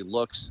water. He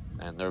looks,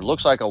 and there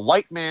looks like a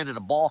white man in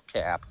a ball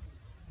cap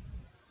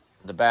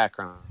in the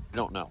background. You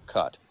don't know.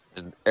 Cut.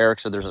 And Eric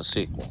said there's a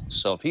sequel.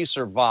 So if he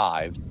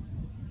survived,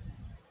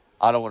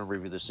 I don't want to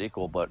review the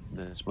sequel, but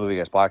this Movie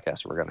Guys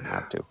podcast, we're going to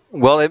have to.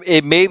 Well,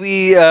 it may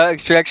be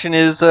Extraction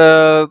is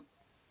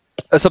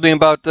something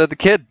about the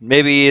kid.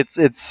 Maybe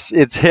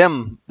it's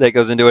him that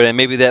goes into it, and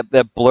maybe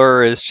that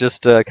blur is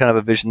just kind of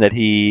a vision that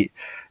he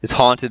is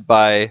haunted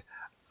by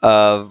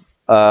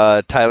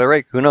Tyler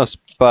Rake. Who knows?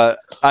 But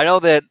I know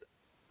that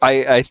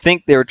I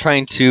think they were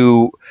trying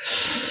to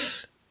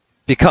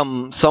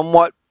become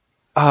somewhat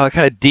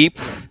kind of deep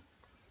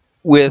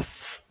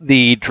with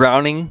the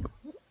drowning.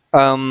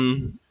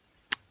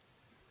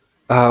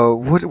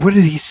 What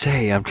did he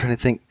say? I'm trying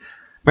to think.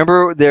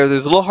 Remember,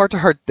 there's a little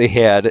heart-to-heart they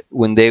had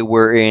when they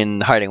were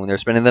in hiding, when they were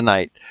spending the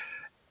night.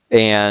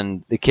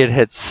 And the kid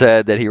had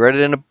said that he read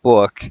it in a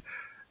book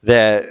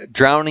that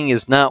drowning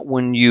is not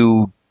when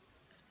you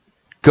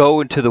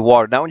go into the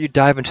water. Not when you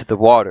dive into the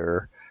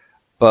water,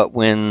 but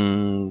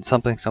when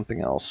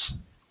something else.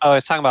 Oh,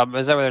 it's talking about.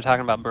 Is that what they're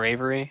talking about?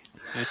 Bravery.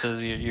 He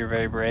says you're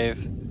very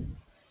brave.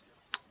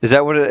 Is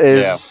that what it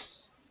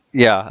is?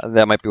 Yeah,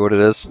 that might be what it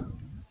is.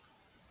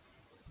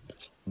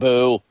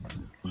 Boo.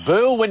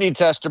 Boo when you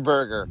test a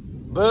burger.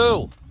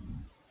 Boo.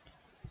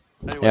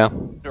 Anyway, Yeah. let's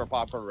get into our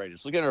popcorn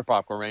ratings. Let's get into our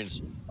popcorn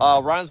ratings.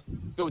 Ryan's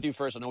go with you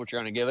first. I know what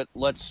you're going to give it.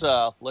 Let's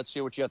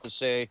hear what you have to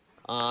say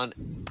on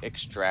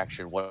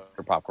Extraction. What's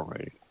your popcorn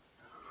rating?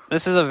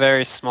 This is a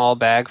very small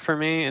bag for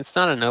me. It's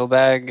not a no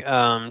bag,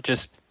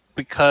 just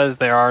because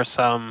there are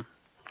some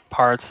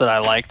parts that I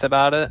liked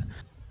about it.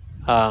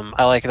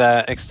 I like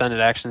that extended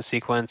action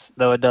sequence,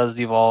 though it does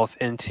devolve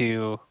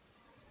into,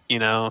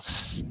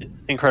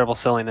 incredible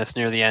silliness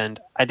near the end.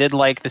 I did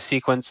like the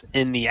sequence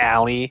in the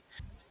alley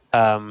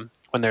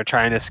when they're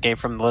trying to escape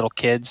from the little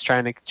kids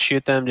trying to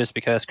shoot them, just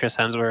because Chris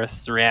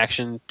Hemsworth's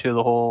reaction to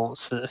the whole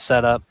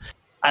setup.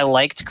 I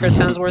liked Chris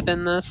Hemsworth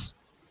in this.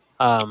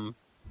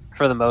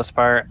 For the most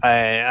part,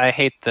 I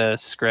hate the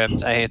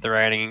script. I hate the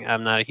writing.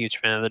 I'm not a huge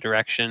fan of the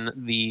direction.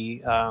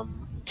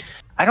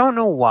 I don't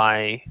know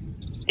why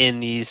in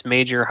these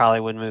major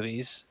Hollywood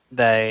movies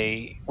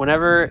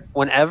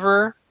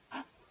whenever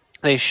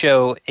they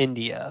show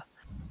India,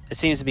 it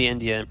seems to be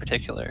India in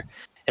particular,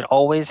 it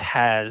always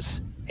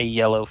has a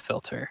yellow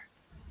filter,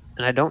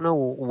 and I don't know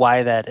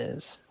why that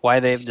is. Why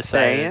they've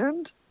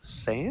decided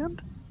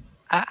Sand?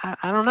 I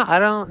don't know. I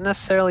don't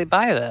necessarily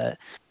buy that.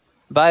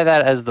 Buy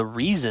that as the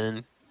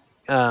reason.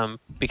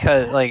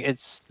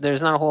 Because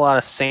there's not a whole lot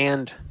of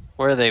sand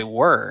where they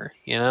were.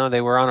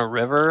 They were on a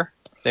river,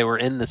 they were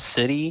in the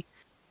city.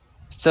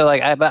 So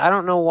but I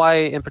don't know why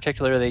in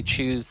particular they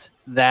choose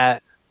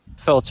that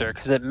filter,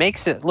 because it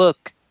makes it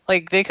look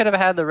like they could have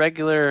had the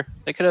regular.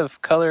 They could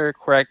have color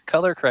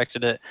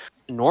corrected it.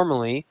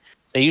 Normally,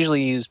 they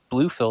usually use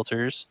blue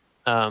filters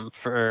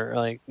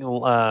for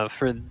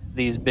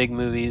these big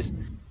movies,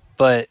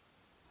 but.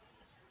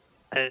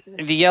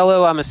 The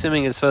yellow, I'm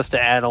assuming, is supposed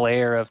to add a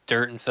layer of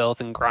dirt and filth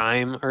and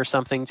grime or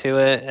something to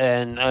it,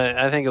 and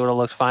I think it would have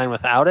looked fine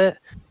without it.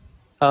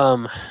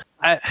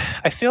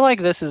 I feel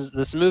like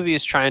this movie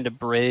is trying to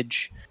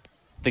bridge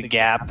the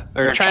gap,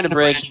 or trying to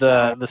bridge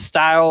the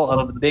style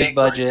of the big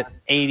budget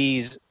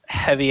 80s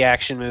heavy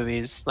action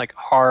movies, like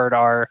hard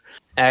R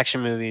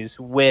action movies,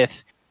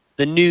 with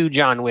the new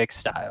John Wick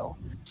style.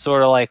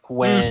 Sort of like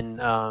when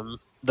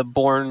the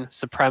Bourne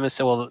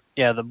Supremacy,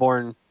 the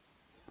Bourne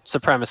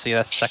Supremacy,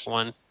 that's the second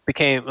one,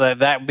 became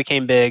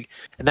big,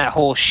 and that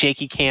whole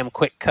shaky cam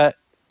quick cut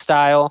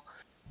style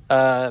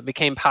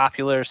became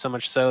popular, so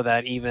much so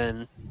that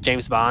even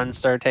James Bond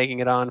started taking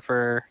it on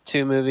for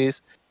 2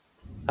 movies.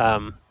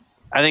 I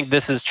think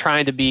this is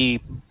trying to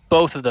be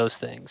both of those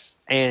things,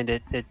 and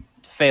it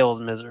fails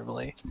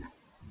miserably.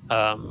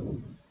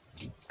 And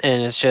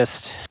it's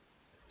just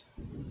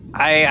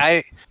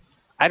I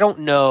don't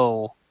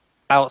know,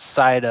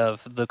 outside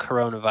of the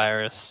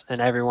coronavirus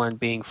and everyone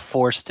being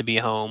forced to be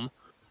home,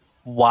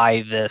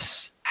 why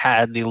this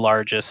had the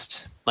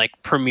largest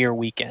premiere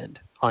weekend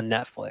on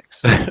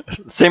Netflix.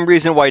 Same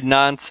reason why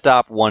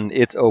Nonstop won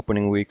its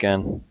opening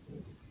weekend.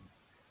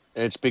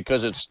 It's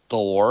because it's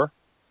Thor,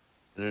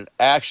 an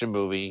action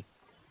movie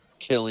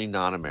killing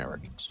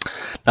non-Americans.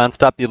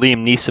 Nonstop, the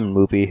Liam Neeson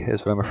movie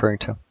is what I'm referring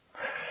to.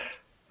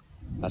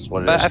 That's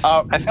what it is.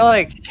 I feel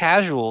like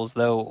casuals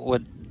though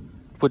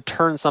would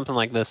turn something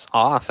like this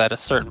off at a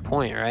certain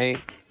point, right?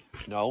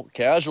 No,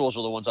 casuals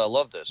are the ones that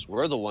love this.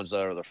 We're the ones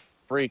that are the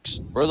freaks.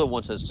 We're the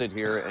ones that sit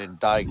here and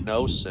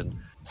diagnose and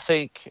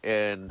think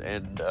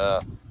and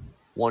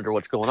wonder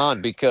what's going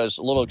on. Because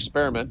a little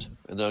experiment,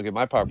 and then I'll get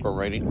my popcorn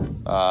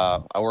rating.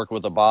 I work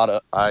with a lot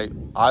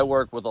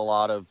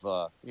of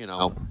those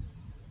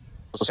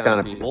kind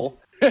of people.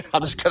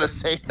 I'm just gonna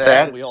say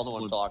that we all know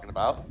what I'm talking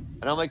about.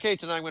 And I'm like, hey,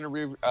 tonight I'm gonna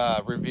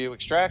review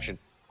Extraction.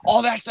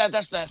 Oh, that's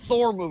that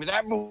Thor movie.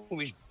 That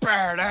movie's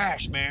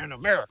badass, man.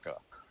 America.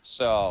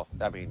 So,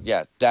 I mean,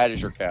 yeah, that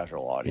is your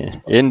casual audience.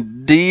 Yeah.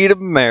 Indeed,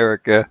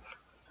 America.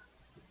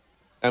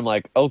 I'm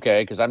like,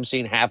 okay, because I'm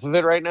seeing half of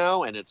it right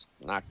now, and it's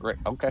not great.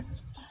 Okay.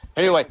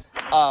 Anyway,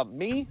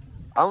 me,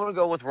 I'm going to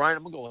go with Ryan.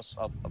 I'm going to go with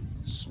a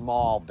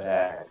small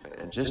bag,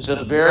 man. Just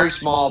a very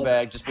small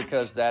bag, just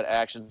because that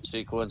action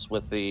sequence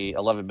with the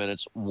 11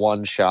 minutes,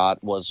 one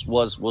shot was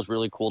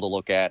really cool to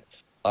look at.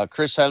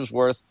 Chris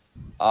Hemsworth,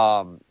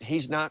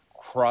 he's not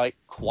quite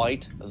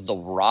The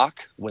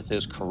Rock with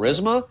his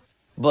charisma,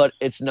 but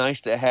it's nice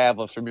to have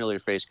a familiar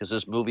face, because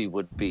this movie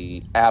would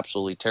be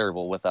absolutely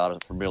terrible without a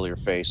familiar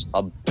face,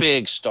 a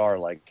big star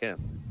like him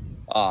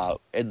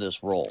in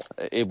this role.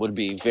 It would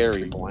be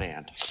very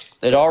bland.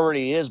 It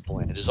already is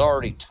bland. It's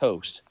already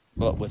toast,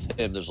 but with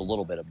him, there's a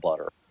little bit of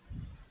butter.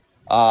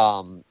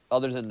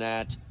 Other than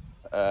that,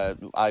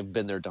 I've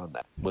been there, done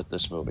that with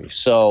this movie.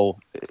 So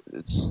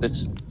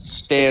it's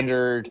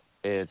standard.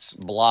 It's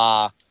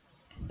blah.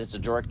 It's a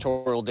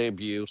directorial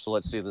debut, so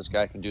let's see if this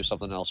guy can do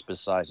something else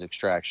besides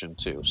Extraction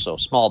too. So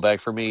small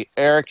bag for me.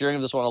 Eric, you're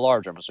giving this one a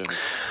large, I'm assuming.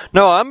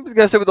 No, I'm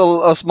gonna stay with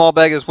a small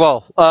bag as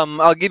well.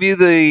 I'll give you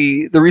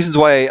the reasons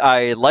why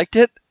I liked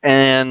it,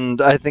 and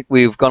I think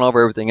we've gone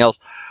over everything else.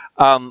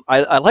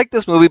 I like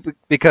this movie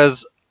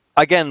because,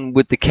 again,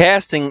 with the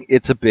casting,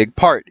 it's a big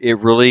part. It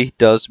really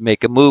does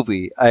make a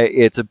movie.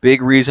 It's a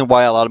big reason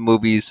why a lot of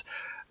movies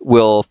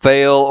will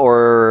fail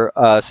or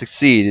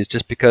succeed is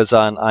just because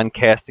on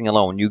casting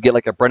alone. You get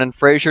like a Brendan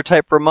Fraser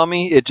type for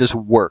Mummy, it just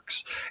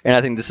works. And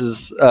I think this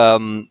is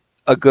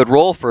a good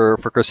role for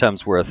Chris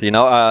Hemsworth.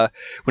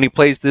 When he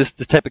plays this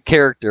type of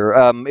character,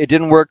 it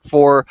didn't work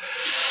for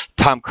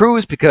Tom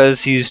Cruise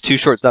because he's too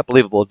short. It's not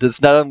believable. It does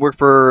not work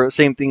for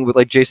same thing with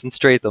like Jason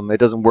Statham. It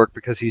doesn't work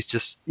because he's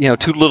just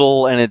too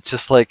little, and it's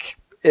just like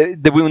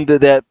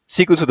that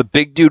sequence where the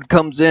big dude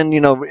comes in,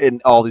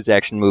 in all these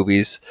action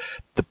movies,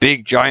 the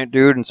big giant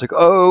dude, and it's like,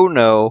 oh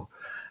no.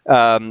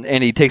 And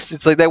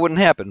it's like that wouldn't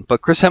happen.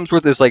 But Chris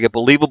Hemsworth is like a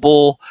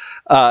believable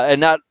and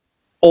not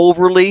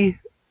overly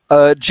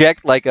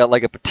jacked like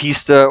a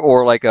Batista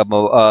or like a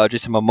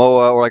Jason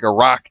Momoa or like a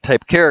Rock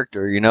type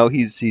character.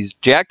 He's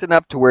jacked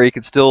enough to where he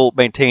can still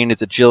maintain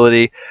his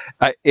agility.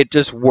 It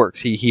just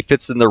works. He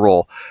fits in the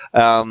role.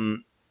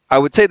 I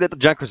would say that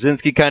John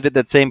Krasinski kind of did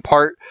that same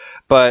part,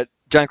 but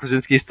John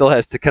Krasinski still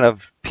has to kind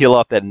of peel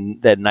off that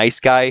nice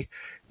guy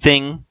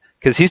thing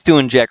because he's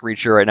doing Jack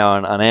Reacher right now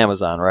on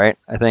Amazon, right?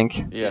 I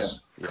think.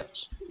 Yes.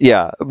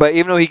 Yeah, but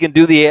even though he can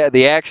do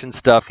the action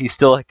stuff, he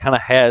still kind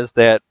of has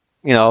that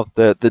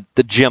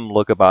the gym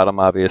look about him,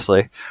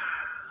 obviously,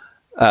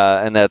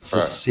 and that's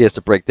just, he has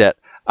to break that.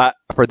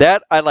 For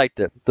that, I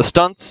liked it. The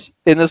stunts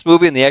in this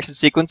movie and the action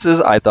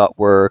sequences I thought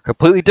were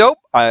completely dope.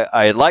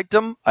 I liked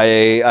them.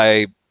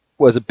 I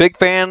was a big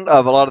fan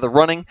of a lot of the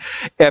running.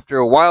 After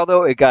a while,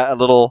 though, it got a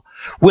little...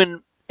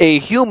 When a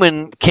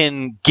human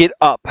can get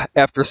up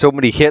after so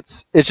many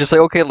hits, it's just like,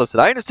 okay, listen,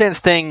 I understand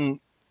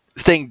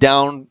staying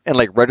down and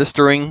like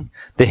registering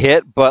the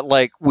hit, but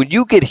like when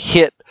you get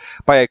hit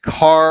by a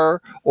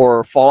car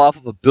or fall off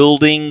of a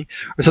building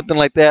or something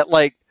like that,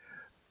 like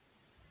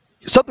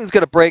something's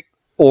gonna break,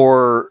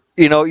 or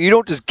you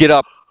don't just get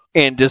up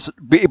and just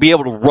be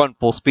able to run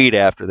full speed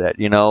after that,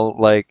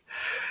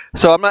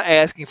 so I'm not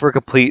asking for a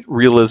complete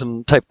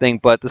realism type thing,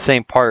 but at the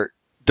same part,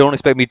 don't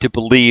expect me to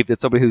believe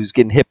that somebody who's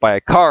getting hit by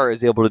a car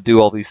is able to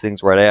do all these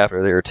things right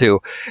after there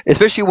too.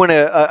 Especially when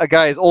a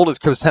guy as old as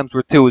Chris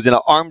Hemsworth too is in an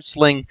arm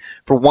sling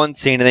for one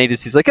scene, and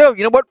he's like, oh,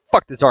 you know what?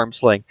 Fuck this arm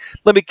sling.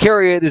 Let me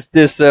carry this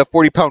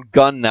 40-pound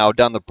gun now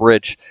down the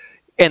bridge,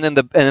 and then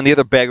the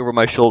other bag over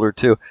my shoulder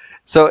too.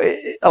 So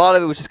a lot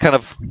of it was just kind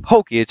of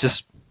hokey. It's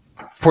just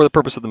for the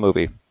purpose of the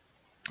movie.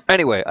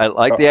 Anyway, I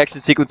like the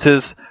action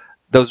sequences.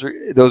 Those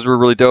were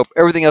really dope.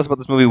 Everything else about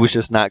this movie was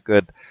just not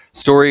good.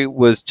 Story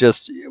was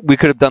just, we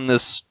could have done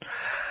this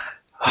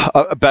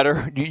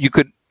better. You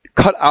could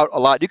cut out a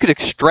lot. You could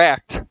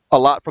extract a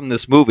lot from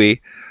this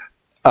movie,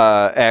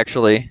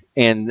 actually,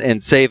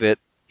 and save it.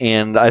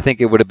 And I think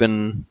it would have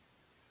been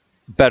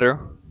better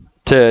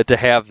to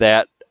have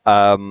that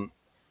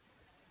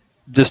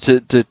just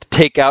to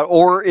take out.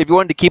 Or if you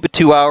wanted to keep it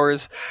 2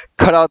 hours,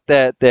 cut out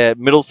that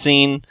middle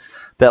scene,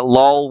 that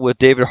lull with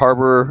David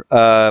Harbour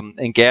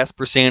and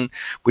Gasper scene.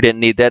 We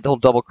didn't need that whole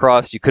double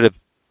cross. You could have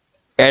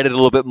added a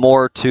little bit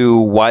more to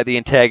why the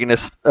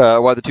antagonist,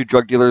 why the two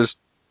drug dealers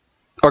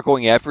are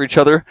going after each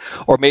other,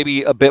 or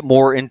maybe a bit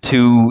more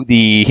into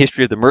the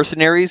history of the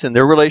mercenaries and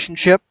their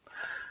relationship,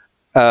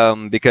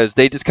 because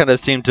they just kind of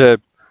seemed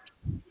to,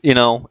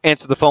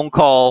 answer the phone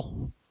call,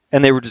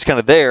 and they were just kind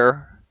of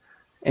there,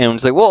 and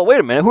it's like, well,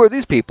 wait a minute, who are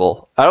these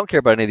people? I don't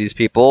care about any of these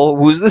people.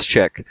 Who's this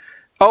chick?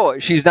 Oh,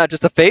 she's not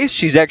just a face.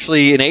 She's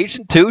actually an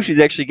agent, too. She's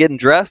actually getting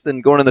dressed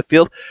and going in the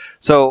field.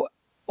 So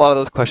a lot of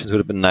those questions would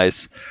have been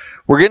nice.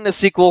 We're getting a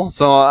sequel,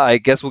 so I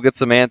guess we'll get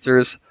some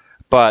answers,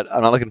 but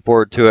I'm not looking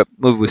forward to it.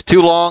 The movie was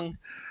too long.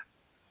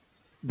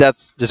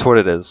 That's just what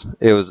it is.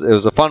 It was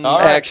a fun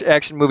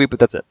action movie, but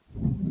that's it.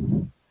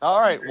 All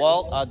right.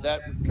 Well,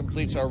 that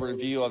completes our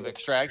review of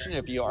Extraction.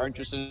 If you are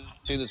interested in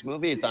seeing this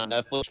movie, it's on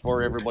Netflix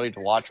for everybody to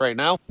watch right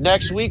now.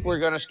 Next week, we're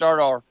going to start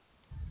our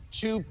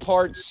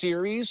 2-part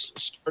series,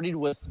 starting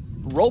with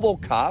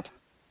RoboCop.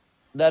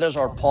 That is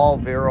our Paul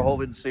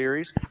Verhoeven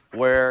series,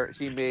 where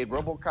he made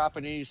RoboCop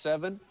in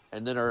 '87,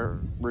 and then our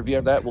review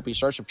of that will be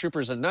Starship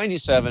Troopers in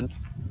 '97,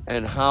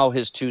 and how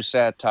his two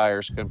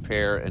satires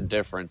compare and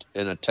different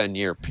in a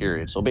 10-year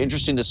period. So it'll be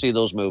interesting to see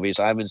those movies.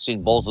 I haven't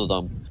seen both of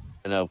them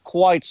in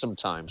quite some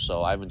time,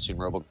 so I haven't seen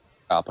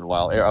RoboCop in a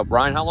while.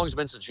 Brian, how long has it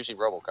been since you've seen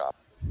RoboCop?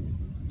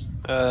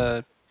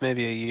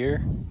 Maybe a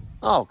year.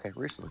 Oh, okay,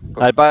 recently.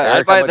 I'd buy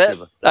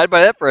that. I'd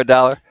buy that for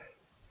 $1.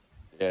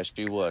 Yes,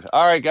 you would.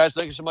 All right, guys.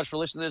 Thank you so much for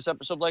listening to this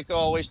episode. Like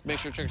always, make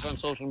sure to check us on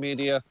social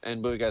media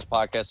and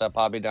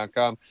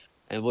movieguyspodcast.podbean.com.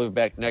 And we'll be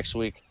back next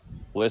week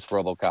with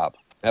RoboCop.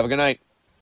 Have a good night.